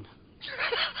Blastbottom.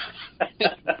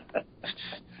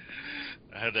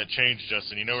 I had that change,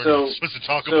 Justin. You know we're supposed to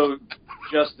talk about.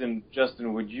 So,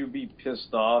 Justin, would you be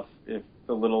pissed off if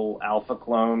the little alpha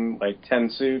clone, like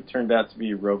Tensou, turned out to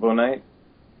be Robo Knight?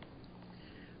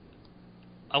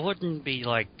 I wouldn't be,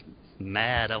 like,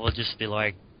 mad. I would just be,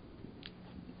 like,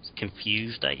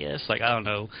 confused, I guess. Like, I don't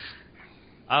know.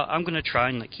 I'm going to try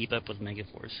and like, keep up with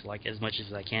Megaforce, like, as much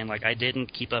as I can. Like, I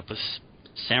didn't keep up with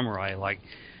Samurai. Like,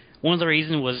 one of the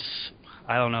reasons was,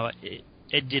 I don't know,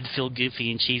 it did feel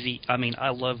goofy and cheesy. I mean, I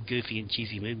love goofy and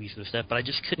cheesy movies and stuff, but I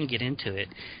just couldn't get into it.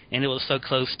 And it was so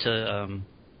close to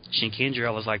Shinkenger,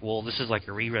 I was like, well, this is like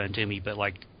a rerun to me, but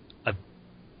like a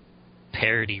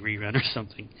parody rerun or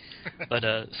something. But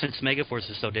since Megaforce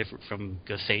is so different from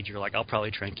Goseiger, like, I'll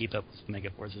probably try and keep up with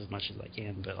Megaforce as much as I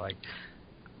can. But, like,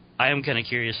 I am kind of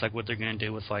curious, like, what they're going to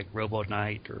do with, like, Robo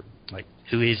Knight, or, like,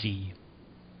 who is he?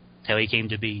 How he came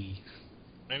to be.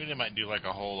 Maybe they might do, like,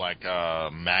 a whole, like,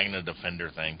 Magna Defender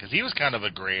thing, because he was kind of a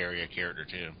gray area character,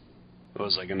 too. What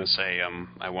was I going to say?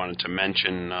 I wanted to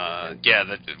mention,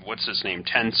 what's his name?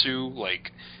 Tensou,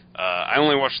 like, I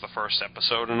only watched the first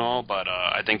episode and all, but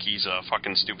I think he's a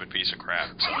fucking stupid piece of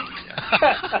crap, so,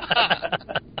 yeah.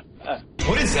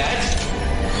 What is that?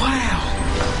 Wow,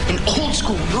 an old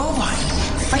school robot,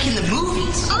 like in the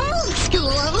movies. Old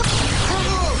school?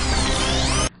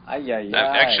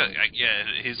 Actually, yeah,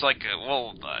 he's like,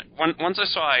 once I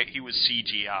saw he was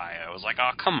CGI, I was like,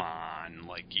 oh, come on.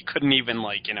 Like, you couldn't even,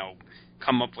 like, you know,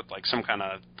 come up with, like, some kind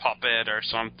of puppet or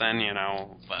something, you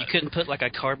know. But you couldn't put, like, a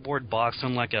cardboard box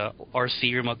on, like, a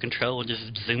RC remote control and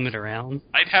just zoom it around?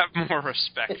 I'd have more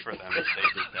respect for them if they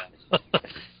did that.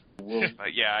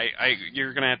 But yeah,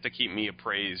 you're going to have to keep me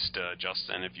appraised,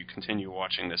 Justin, if you continue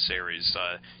watching this series.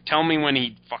 Tell me when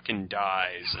he fucking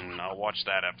dies, and I'll watch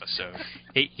that episode.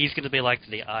 He's going to be like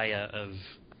the Aya of...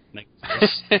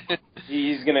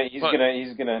 he's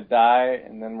gonna die,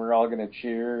 and then we're all gonna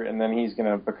cheer, and then he's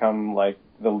gonna become like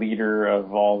the leader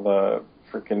of all the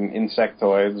freaking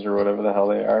insectoids or whatever the hell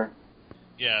they are.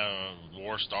 Yeah,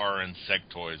 Warstar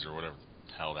Insectoids or whatever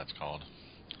the hell that's called.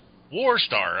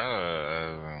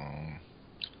 Warstar.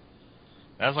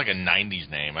 That's like a '90s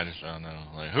name. I just don't know.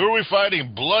 Like, who are we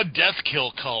fighting? Blood Death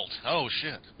Kill Cult. Oh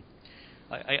shit.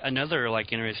 Another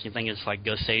like interesting thing is like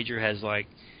Goseiger has like,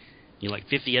 you know, like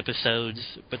 50 episodes,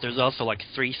 but there's also like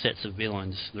 3 sets of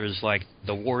villains. There's like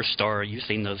the War Star, you've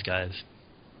seen those guys.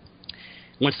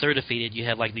 Once they're defeated, you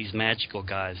have like these magical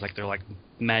guys, like they're like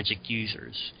magic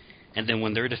users. And then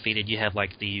when they're defeated, you have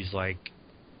like these like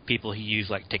people who use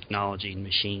like technology and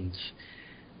machines.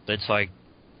 But it's like,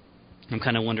 I'm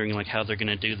kind of wondering like how they're going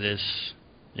to do this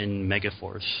in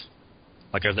Megaforce.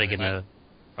 Like, are they going to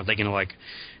like,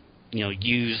 you know,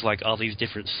 use like all these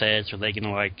different sets? Are they going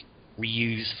to like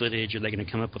reuse footage? Are they going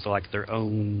to come up with like their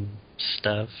own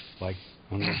stuff? Like,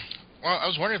 I don't know. Well, I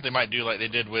was wondering if they might do like they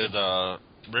did with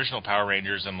original Power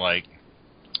Rangers, and like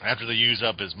after they use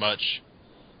up as much,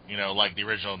 you know, like the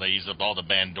original, they use up all the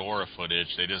Bandora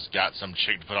footage. They just got some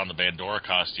chick to put on the Bandora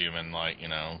costume, and like, you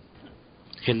know.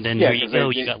 And then here you go,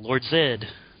 you got Lord Zed.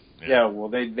 Yeah, well,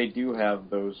 they do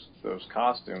have those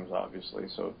costumes, obviously,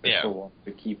 so they still want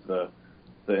to keep the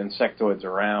insectoids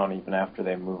around even after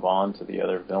they move on to the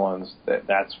other villains.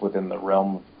 That's within the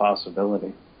realm of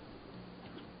possibility.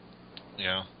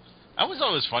 Yeah. I always thought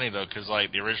it was funny, though, because,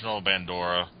 like, the original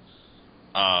Bandora,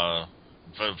 for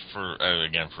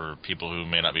people who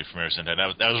may not be familiar with Sentai,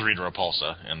 that was Rita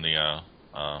Repulsa in the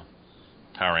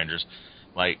Power Rangers.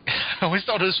 Like, I always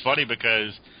thought it was funny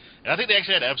because, and I think they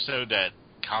actually had an episode that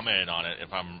commented on it,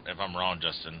 if I'm wrong,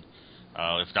 Justin.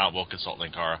 If not, we'll consult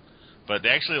Linkara. But they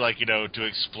actually, like, you know, to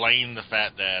explain the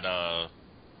fact that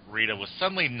Rita was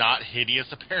suddenly not hideous,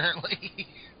 apparently.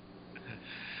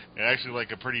 And actually,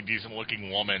 like, a pretty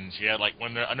decent-looking woman. She had, like,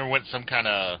 when they underwent some kind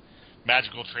of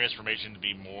magical transformation to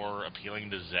be more appealing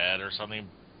to Zed or something,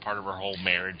 part of her whole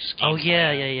marriage scheme. Oh,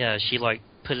 yeah. She, like,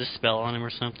 put a spell on him or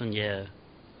something, yeah.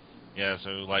 Yeah, so,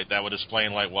 like, that would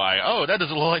explain, like, why, that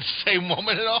doesn't look like the same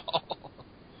woman at all.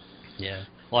 Yeah.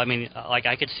 Well, I mean, like,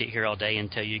 I could sit here all day and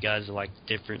tell you guys, like,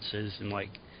 differences in,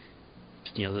 like,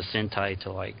 you know, the Sentai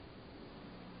to, like,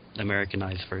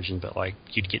 Americanized version, but, like,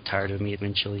 you'd get tired of me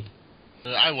eventually.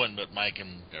 I wouldn't, but Mike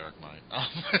and Derek might.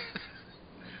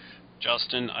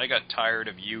 Justin, I got tired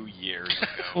of you years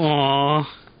ago. Aww.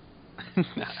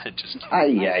 Just kidding.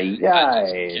 Ay.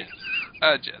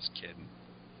 Just kidding.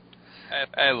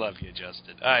 I love you,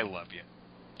 Justin. I love you.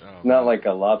 Oh, not like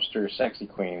a lobster sexy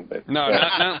queen, but... No,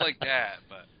 not like that,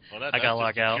 but... Well, I got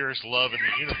locked out. Purest love in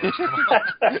the universe.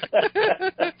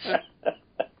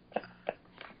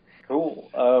 Cool.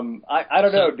 I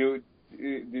don't know.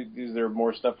 Is there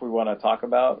more stuff we want to talk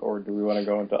about, or do we want to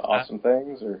go into awesome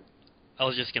things? Or I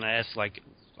was just going to ask, like,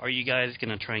 are you guys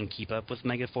going to try and keep up with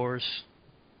Megaforce?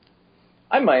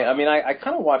 I might. I mean, I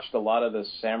kind of watched a lot of the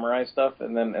Samurai stuff,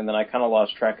 and then I kind of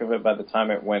lost track of it by the time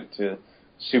it went to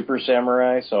Super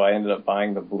Samurai, so I ended up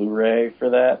buying the Blu-ray for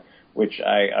that, which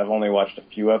I've only watched a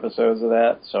few episodes of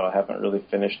that, so I haven't really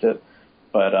finished it.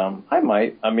 But I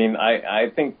might. I mean, I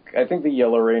think the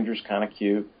Yellow Ranger's kind of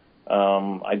cute.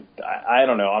 I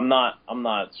don't know. I'm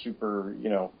not super,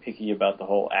 picky about the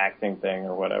whole acting thing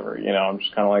or whatever. I'm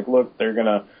just kind of like, look, they're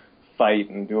gonna fight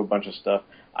and do a bunch of stuff.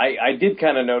 I did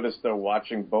kind of notice, though,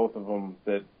 watching both of them,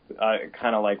 that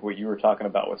kind of like what you were talking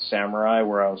about with Samurai,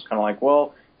 where I was kind of like,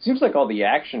 well, it seems like all the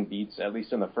action beats, at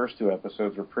least in the first two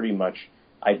episodes, are pretty much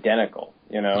identical,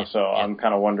 so I'm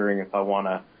kind of wondering if I want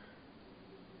to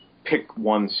pick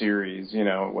one series,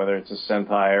 whether it's a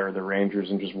Sentai or the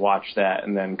Rangers, and just watch that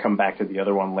and then come back to the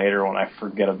other one later when I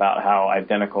forget about how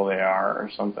identical they are or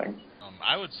something.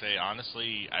 I would say,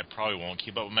 honestly, I probably won't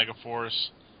keep up with Megaforce.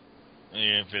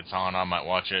 If it's on, I might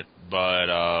watch it. But,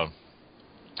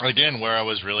 again, where I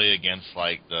was really against,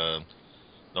 like, the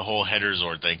whole Header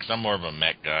Zord thing, because I'm more of a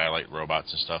mech guy, I like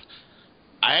robots and stuff.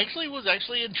 I actually was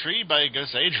intrigued by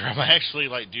Goseiger. I might actually,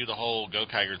 like, do the whole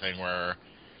Gokaiger thing where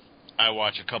I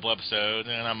watch a couple episodes,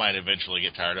 and I might eventually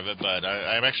get tired of it, but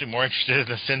I'm actually more interested in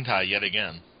the Sentai yet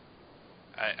again.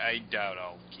 I doubt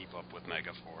I'll keep up with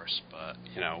Megaforce, but,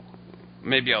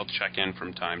 maybe I'll check in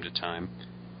from time to time.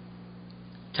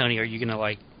 Tony, are you going to,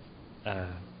 like,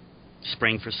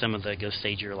 spring for some of the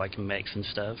Goseiger, like, mechs and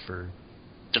stuff, or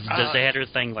does the Header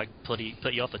thing, like, put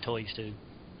you off the toys, too?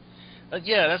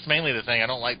 Yeah, that's mainly the thing. I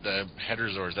don't like the Header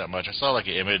Zords that much. I saw, like,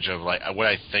 an image of, like, what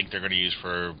I think they're going to use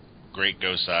for Great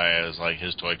Gosei as, like,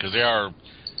 his toy, because they are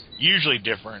usually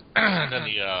different than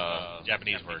the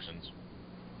Japanese versions.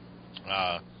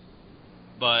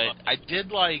 But I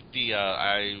did like the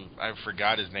I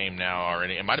forgot his name now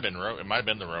already. It might have been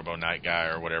the Robo Knight guy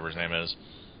or whatever his name is.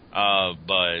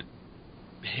 But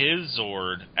his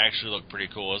Zord actually looked pretty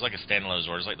cool. It was like a standalone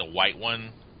Zord. It's like the white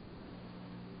one.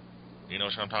 You know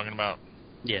what I'm talking about?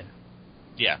 Yeah.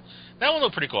 Yeah. That one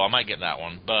looked pretty cool. I might get that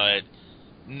one, but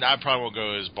I probably won't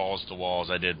go as balls to wall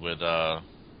as I did with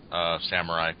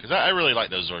Samurai, because I really like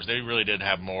those Zords. They really did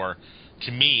have more,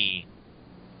 to me,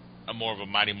 more of a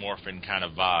Mighty Morphin kind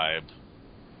of vibe.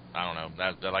 I don't know.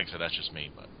 That like I said, that's just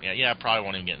me. But yeah, I probably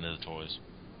won't even get into the toys.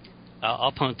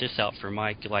 I'll point this out for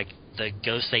Mike. Like the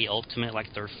Gosei Ultimate,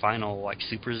 like their final like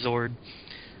Super Zord,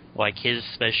 like his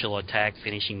special attack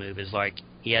finishing move is like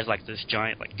he has like this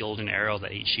giant like golden arrow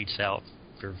that he shoots out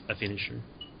for a finisher.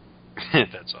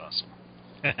 That's awesome.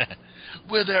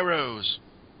 With arrows.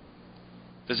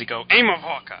 Does he go, aim of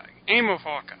Hawkeye, aim of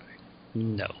Hawkeye?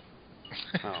 No.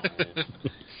 Oh.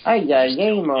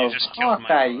 Aim of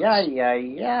Hawkeye,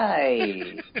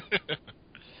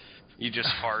 You just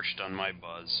harshed on my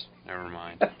buzz. Never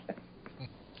mind.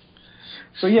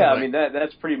 So yeah, I mean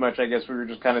that's pretty much. I guess we were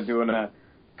just kind of doing a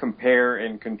compare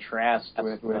and contrast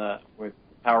with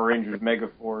Power Rangers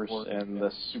Megaforce and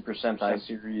the Super Sentai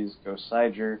series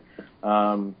Goseiger.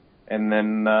 And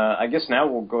then I guess now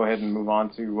we'll go ahead and move on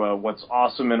to what's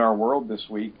awesome in our world this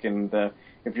week. And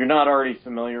if you're not already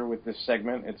familiar with this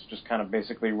segment, it's just kind of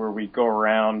basically where we go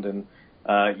around and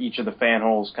each of the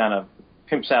fanholes kind of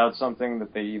pimps out something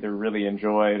that they either really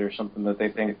enjoyed or something that they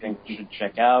think you should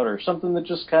check out or something that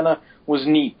just kind of was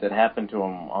neat that happened to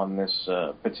them on this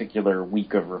particular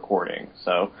week of recording.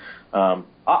 So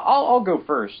I'll go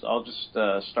first. I'll just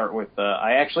start with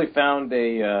I actually found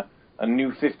a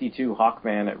new 52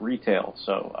 Hawkman at retail,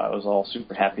 so I was all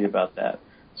super happy about that.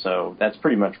 So that's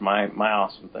pretty much my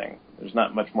awesome thing. There's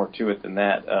not much more to it than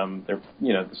that. This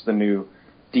is the new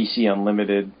DC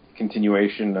Unlimited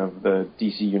continuation of the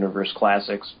DC Universe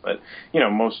classics, but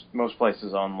most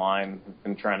places online have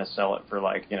been trying to sell it for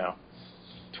like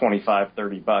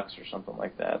 $25-$30 or something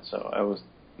like that. So it was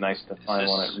nice to find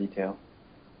one at retail.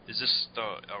 Is this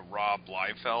a Rob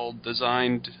Liefeld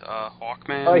designed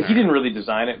Hawkman? He didn't really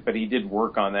design it, but he did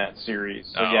work on that series.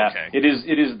 So okay. It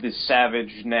is the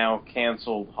Savage, now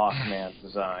canceled Hawkman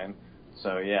design.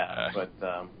 So but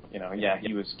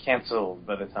he was canceled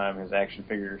by the time his action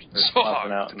figures started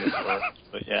popping out in the store.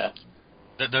 But yeah.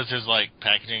 Does his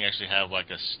packaging actually have a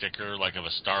sticker of a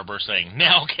starburst saying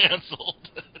 "now canceled"?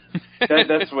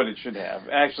 That's what it should have.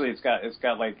 Actually, it's got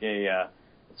a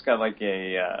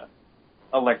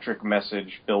electric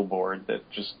message billboard that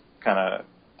just kind of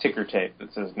ticker tape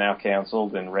that says "now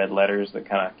canceled" in red letters that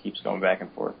kind of keeps going back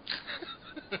and forth.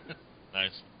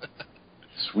 Nice.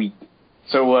 Sweet.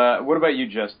 So, what about you,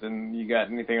 Justin? You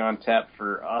got anything on tap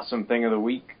for awesome thing of the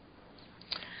week?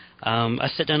 I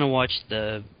sat down and watched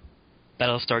the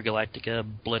Battlestar Galactica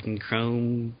Blood and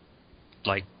Chrome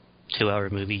 2-hour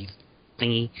movie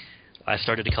thingy. I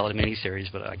started to call it a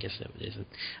miniseries, but I guess it isn't.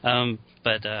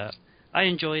 But I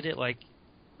enjoyed it.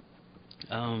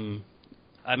 I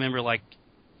remember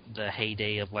the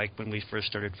heyday of when we first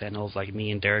started Fanholes.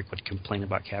 Me and Derek would complain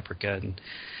about Caprica, and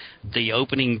the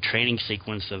opening training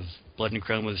sequence of Blood and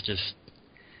Chrome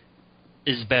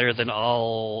is better than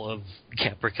all of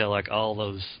Caprica. All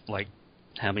those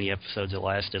how many episodes it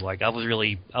lasted. I was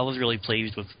really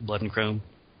pleased with Blood and Chrome,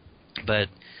 but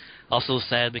also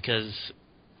sad because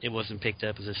it wasn't picked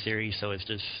up as a series. So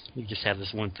we just have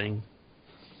this one thing.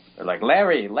 They're like,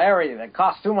 Larry, that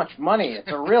costs too much money.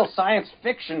 It's a real science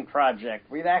fiction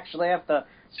project. We'd actually have to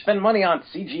spend money on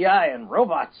CGI and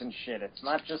robots and shit. It's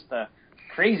not just a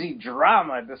crazy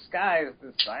drama disguised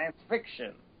as science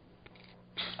fiction.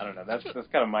 I don't know. That's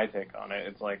kind of my take on it.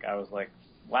 It's I was like,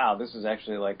 wow, this is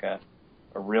actually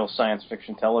a real science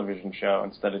fiction television show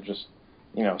instead of just,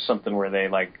 something where they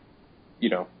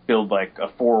build a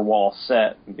 4-wall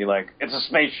set and be like, it's a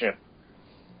spaceship.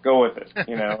 Go with it,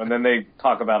 and then they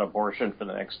talk about abortion for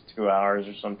the next 2 hours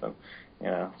or something,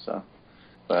 so.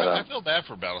 But, I feel bad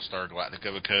for Battlestar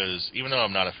Galactica because even though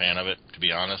I'm not a fan of it, to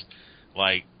be honest,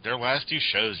 their last 2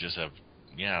 shows just have,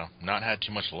 not had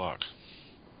too much luck.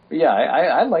 Yeah,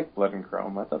 I like Blood and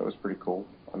Chrome. I thought it was pretty cool.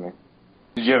 I mean,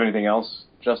 did you have anything else,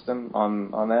 Justin,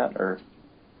 on that, or?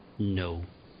 No.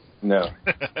 All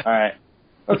right.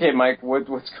 Okay, Mike,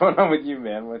 what's going on with you,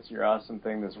 man? What's your awesome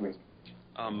thing this week?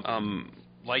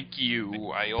 Like you,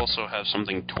 I also have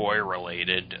something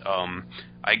toy-related.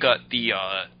 I got the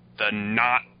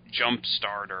Not Jump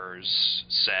Starters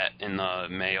set in the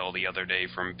mail the other day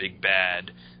from Big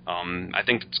Bad. I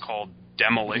think it's called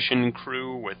Demolition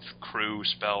Crew, with crew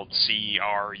spelled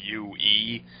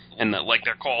C-R-U-E, and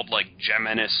they're called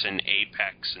Geminis and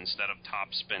Apex instead of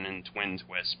Topspin and Twin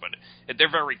Twist, but they're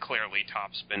very clearly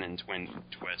Topspin and Twin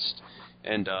Twist.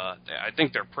 And I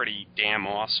think they're pretty damn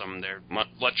awesome. They're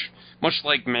much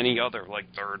like many other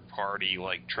third-party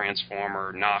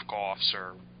Transformer knockoffs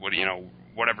or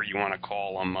whatever you want to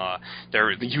call them.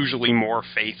 They're usually more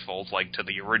faithful to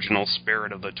the original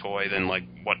spirit of the toy than what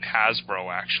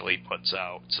Hasbro actually puts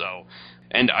out. So,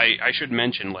 and I should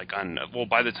mention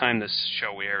by the time this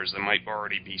show airs, they might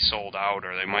already be sold out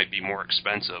or they might be more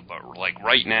expensive. But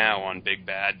right now on Big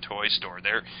Bad Toy Store,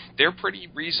 they're pretty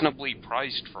reasonably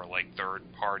priced for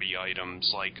third-party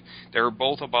items. They're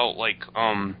both about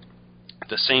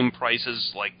the same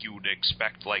prices you would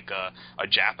expect a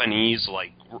Japanese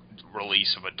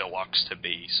release of a deluxe to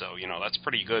be. So that's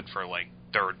pretty good for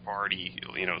third party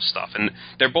stuff, and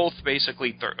they're both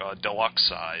basically deluxe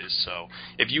size. So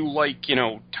if you like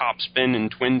Topspin and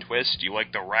Twin Twist, you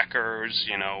like the Wreckers,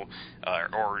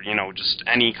 or just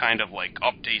any kind of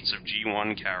updates of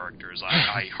G1 characters,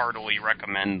 I heartily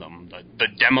recommend them. The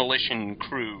Demolition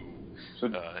Crew,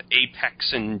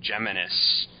 Apex and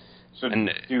Geminis. So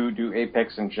do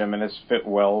Apex and Geminis fit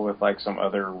well with some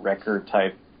other Wrecker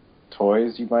type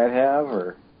toys you might have,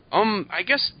 or? I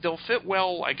guess they'll fit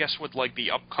well, with the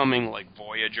upcoming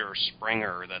Voyager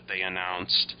Springer that they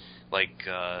announced.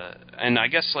 And I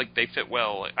guess they fit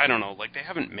well. I don't know, they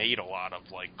haven't made a lot of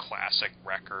classic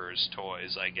Wreckers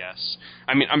toys, I guess.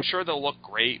 I mean, I'm sure they'll look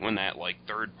great when that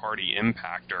third party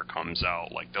Impactor comes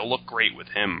out. They'll look great with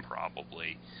him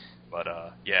probably. But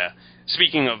yeah.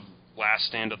 Speaking of Last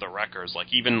Stand of the Wreckers,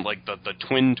 even the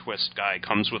Twin Twist guy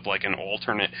comes with an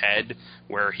alternate head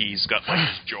where he's got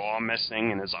his jaw missing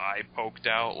and his eye poked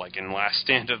out, in Last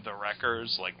Stand of the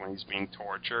Wreckers, when he's being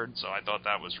tortured. So I thought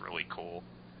that was really cool.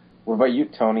 What about you,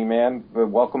 Tony, man?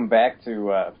 Welcome back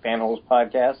to Fanholes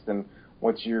podcast, and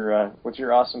what's your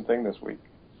awesome thing this week?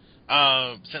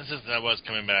 Since I was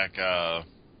coming back,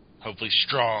 hopefully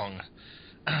strong,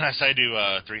 I say I do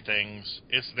 3 things.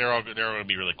 They're all going to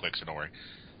be really quick, so don't worry.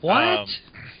 What?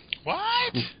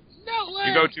 What? No way.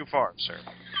 You go too far, sir.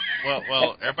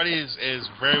 Well, everybody is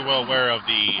very well aware of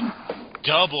the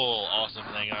double awesome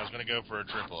thing. I was going to go for a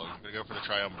triple. I was going to go for the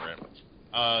triumvirate.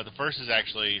 The first is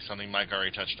actually something Mike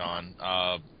already touched on.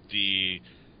 The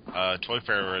Toy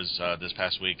Fair was this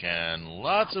past week, and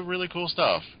lots of really cool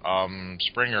stuff.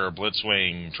 Springer,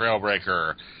 Blitzwing,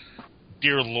 Trailbreaker.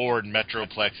 Dear Lord,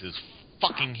 Metroplex is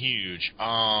fucking huge.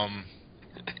 I'm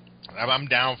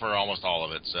down for almost all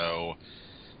of it, so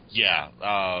yeah,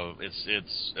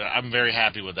 I'm very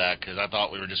happy with that, because I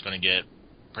thought we were just going to get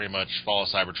pretty much Fall of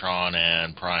Cybertron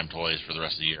and Prime toys for the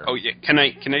rest of the year. Oh yeah, can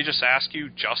I just ask you,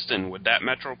 Justin, would that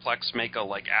Metroplex make a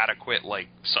adequate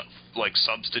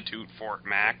substitute for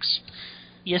Max?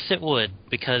 Yes, it would,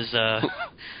 because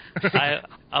I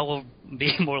will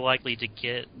be more likely to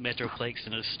get Metroplex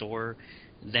in a store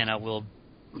than I will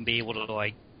be able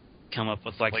to come up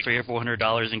with $300 or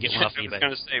 $400 and get one off eBay. I was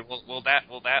going to say, will that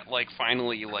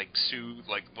finally will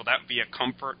that be a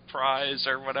comfort prize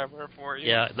or whatever for you?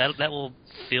 Yeah, that will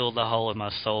fill the hole in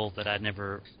my soul that I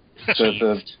never So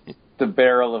achieved. the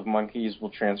barrel of monkeys will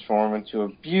transform into a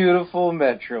beautiful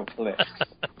Metroplex.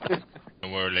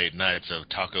 More late nights of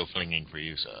taco flinging for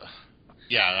you, sir.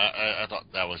 Yeah, I thought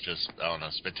that was just, I don't know,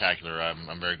 spectacular.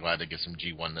 I'm very glad to get some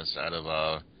G1-ness out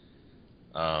of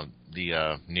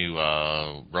the new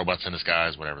Robots in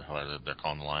Disguise, whatever the hell they're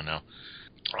calling the line now.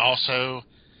 Also,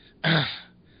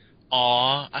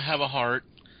 I have a heart.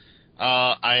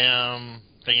 I am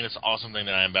thinking it's an awesome thing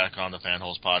that I am back on the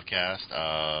Fanholes podcast.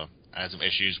 I had some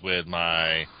issues with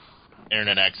my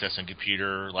internet access and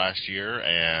computer last year,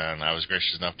 and I was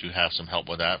gracious enough to have some help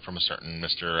with that from a certain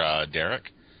Mr.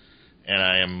 Derek. And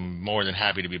I am more than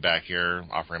happy to be back here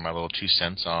offering my little 2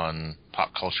 cents on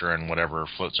pop culture and whatever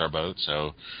floats our boat.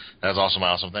 So that's also my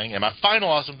awesome thing. And my final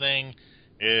awesome thing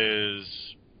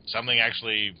is something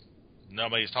actually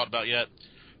nobody's talked about yet.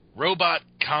 Robot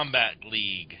Combat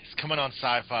League. It's coming on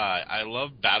Sci-Fi. I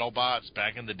loved BattleBots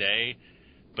back in the day,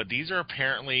 but these are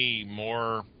apparently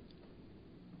more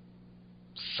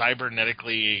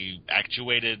cybernetically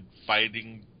actuated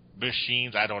fighting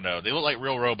machines. I don't know. They look like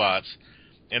real robots,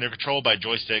 and they're controlled by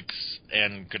joysticks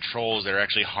and controls that are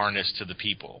actually harnessed to the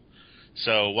people.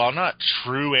 So while not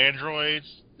true androids,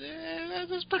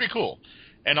 that's pretty cool.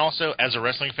 And also, as a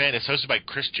wrestling fan, it's hosted by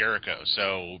Chris Jericho,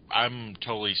 so I'm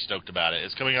totally stoked about it.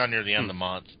 It's coming on near the end of the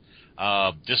month.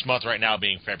 This month right now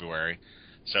being February,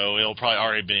 so it'll probably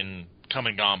already been come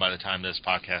and gone by the time this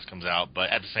podcast comes out. But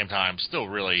at the same time, still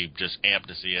really just amped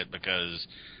to see it because,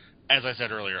 as I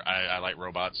said earlier, I like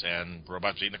robots, and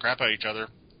robots eating the crap out of each other.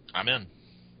 I'm in.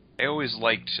 I always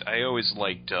liked, I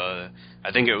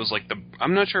think it was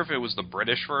I'm not sure if it was the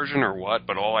British version or what,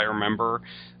 but all I remember,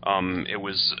 it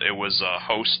was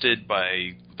hosted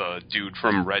by the dude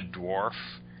from Red Dwarf,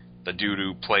 the dude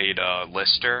who played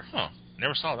Lister. Huh,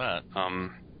 never saw that.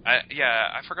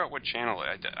 I forgot what channel,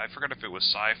 I forgot if it was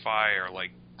Sci-Fi or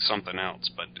something else,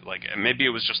 but maybe it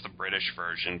was just the British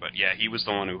version, but yeah, he was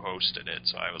the one who hosted it,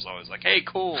 so I was always like, hey,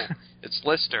 cool, it's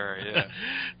Lister, yeah.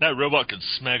 That robot could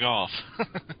smeg off.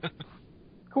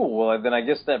 Cool, well then I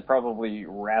guess that probably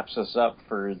wraps us up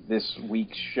for this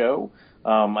week's show.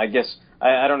 I guess,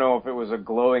 I don't know if it was a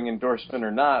glowing endorsement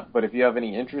or not, but if you have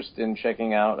any interest in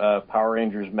checking out Power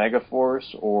Rangers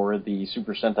Megaforce or the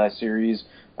Super Sentai series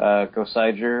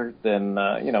Goseiger, then,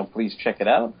 please check it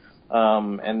out.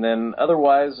 And then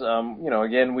otherwise,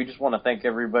 again, we just want to thank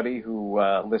everybody who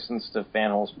listens to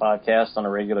Fanholes Podcast on a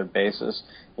regular basis.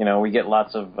 We get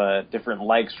lots of different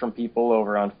likes from people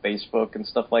over on Facebook and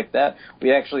stuff like that.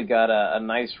 We actually got a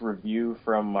nice review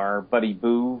from our buddy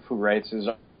Boov, who writes his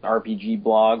RPG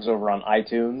blogs over on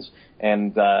iTunes,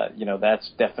 and that's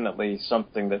definitely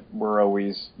something that we're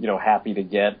always happy to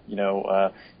get.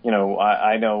 I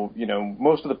know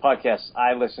most of the podcasts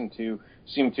I listen to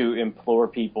seem to implore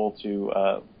people to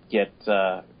get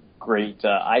great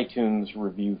iTunes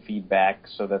review feedback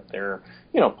so that their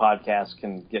podcasts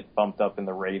can get bumped up in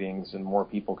the ratings and more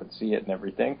people can see it and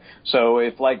everything. So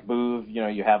if, like Boov,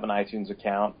 you have an iTunes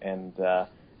account and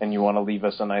you want to leave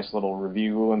us a nice little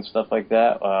review and stuff like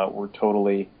that, we're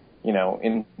totally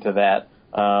into that.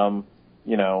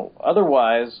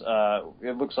 Otherwise,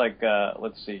 it looks like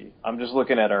let's see. I'm just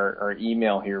looking at our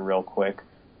email here real quick.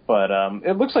 But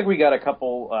it looks like we got a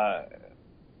couple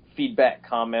feedback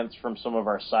comments from some of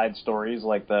our side stories,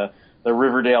 like the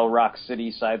Riverdale Rock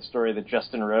City side story that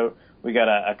Justin wrote. We got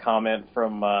a comment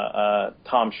from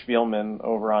Tom Spielman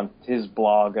over on his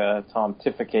blog,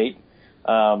 Tomtificate.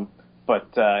 But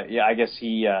yeah, I guess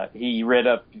he read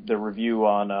up the review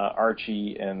on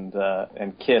Archie and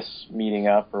Kiss meeting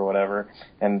up or whatever,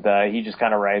 and he just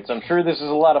kind of writes, "I'm sure this is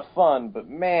a lot of fun, but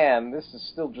man, this is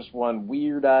still just one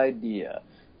weird idea."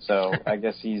 So I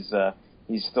guess he's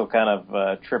still kind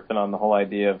of tripping on the whole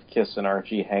idea of Kiss and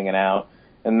Archie hanging out.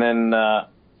 And then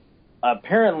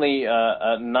apparently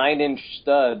a 9-inch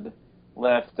stud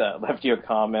left you a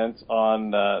comment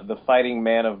on the Fighting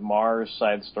Man of Mars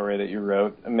side story that you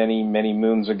wrote many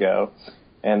moons ago,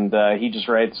 and he just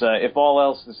writes, "If all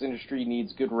else, this industry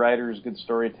needs good writers, good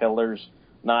storytellers,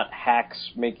 not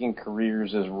hacks making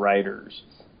careers as writers."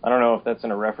 I don't know if that's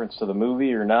in a reference to the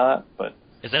movie or not, but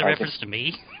is that a reference to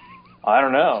me? I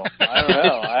don't know.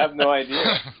 I have no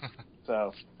idea.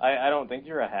 So I don't think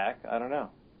you're a hack. I don't know,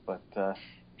 but.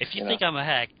 If you think I'm a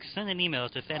hack, send an email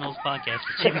to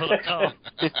fanholespodcast@gmail.com.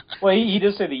 Well, he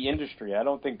does say the industry. I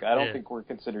don't think we're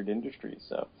considered industry,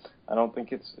 so I don't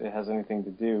think it has anything to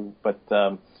do. But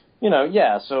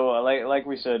yeah. So like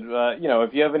we said,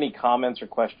 if you have any comments or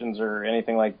questions or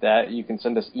anything like that, you can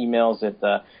send us emails at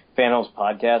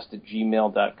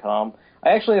fanholespodcast@gmail.com. I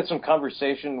actually had some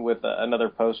conversation with another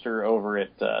poster over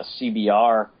at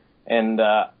CBR. And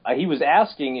he was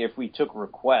asking if we took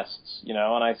requests, and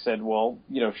I said, well,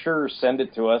 sure, send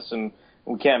it to us, and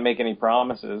we can't make any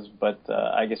promises. But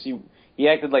I guess he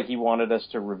acted like he wanted us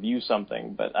to review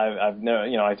something. But I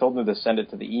told him to send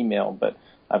it to the email, but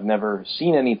I've never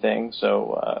seen anything.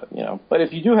 So but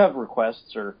if you do have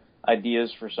requests or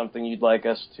ideas for something you'd like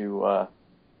us to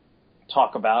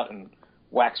talk about and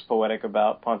wax poetic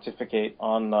about, pontificate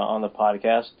on the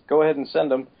podcast, go ahead and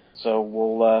send them. So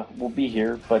we'll be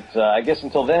here, but I guess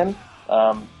until then,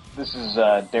 this is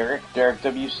Derek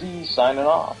WC signing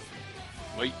off.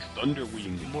 Like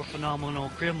Thunderwing. More phenomenal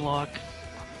Grimlock.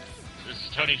 This is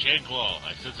Tony Chainclaw.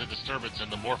 I sense a disturbance in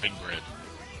the morphing grid.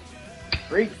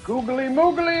 Great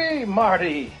Googily-Moogily,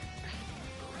 Marty.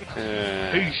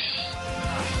 Peace.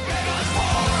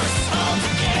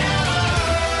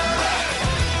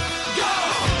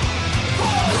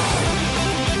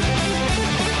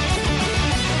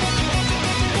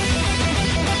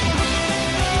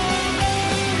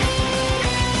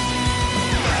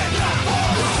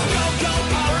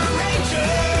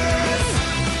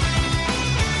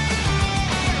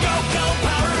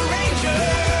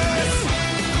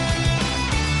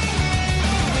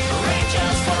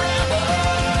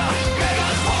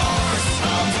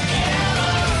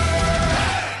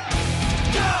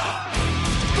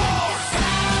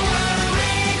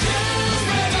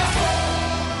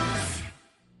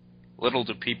 Little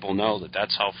do people know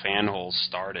that's how Fanholes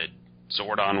started.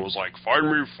 Zordon was like,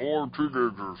 "Find me 4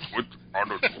 teenagers with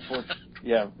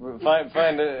Yeah,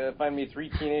 find me 3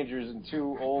 teenagers and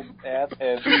 2 old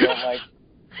assheads who don't like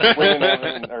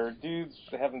women or dudes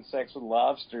having sex with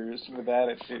lobsters with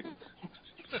attitude."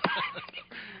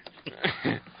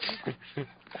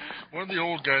 One of the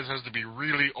old guys has to be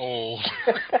really old.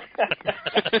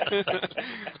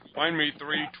 Find me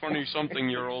 3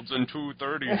 20-something-year-olds and 2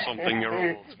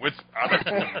 30-something-year-olds with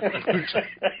attitude.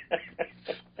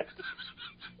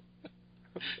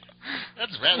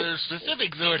 That's rather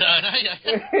specific, Zordon.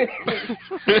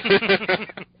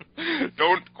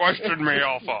 Don't question me,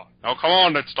 Alpha. Now come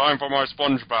on, it's time for my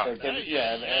sponge bath.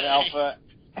 Yeah, and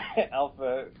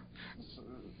Alpha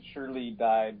surely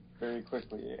died very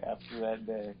quickly after that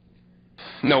day.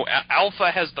 No,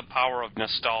 Alpha has the power of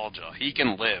nostalgia. He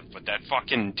can live, but that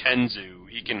fucking Tensou,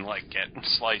 he can, get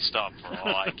sliced up for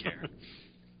all I care.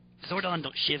 Zordon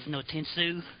don't shiv no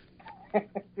Tensou.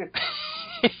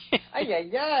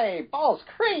 Ay, Ball's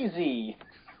crazy.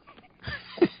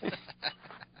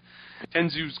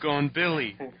 Tensou's gone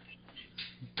Billy.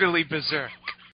 Billy Berserk.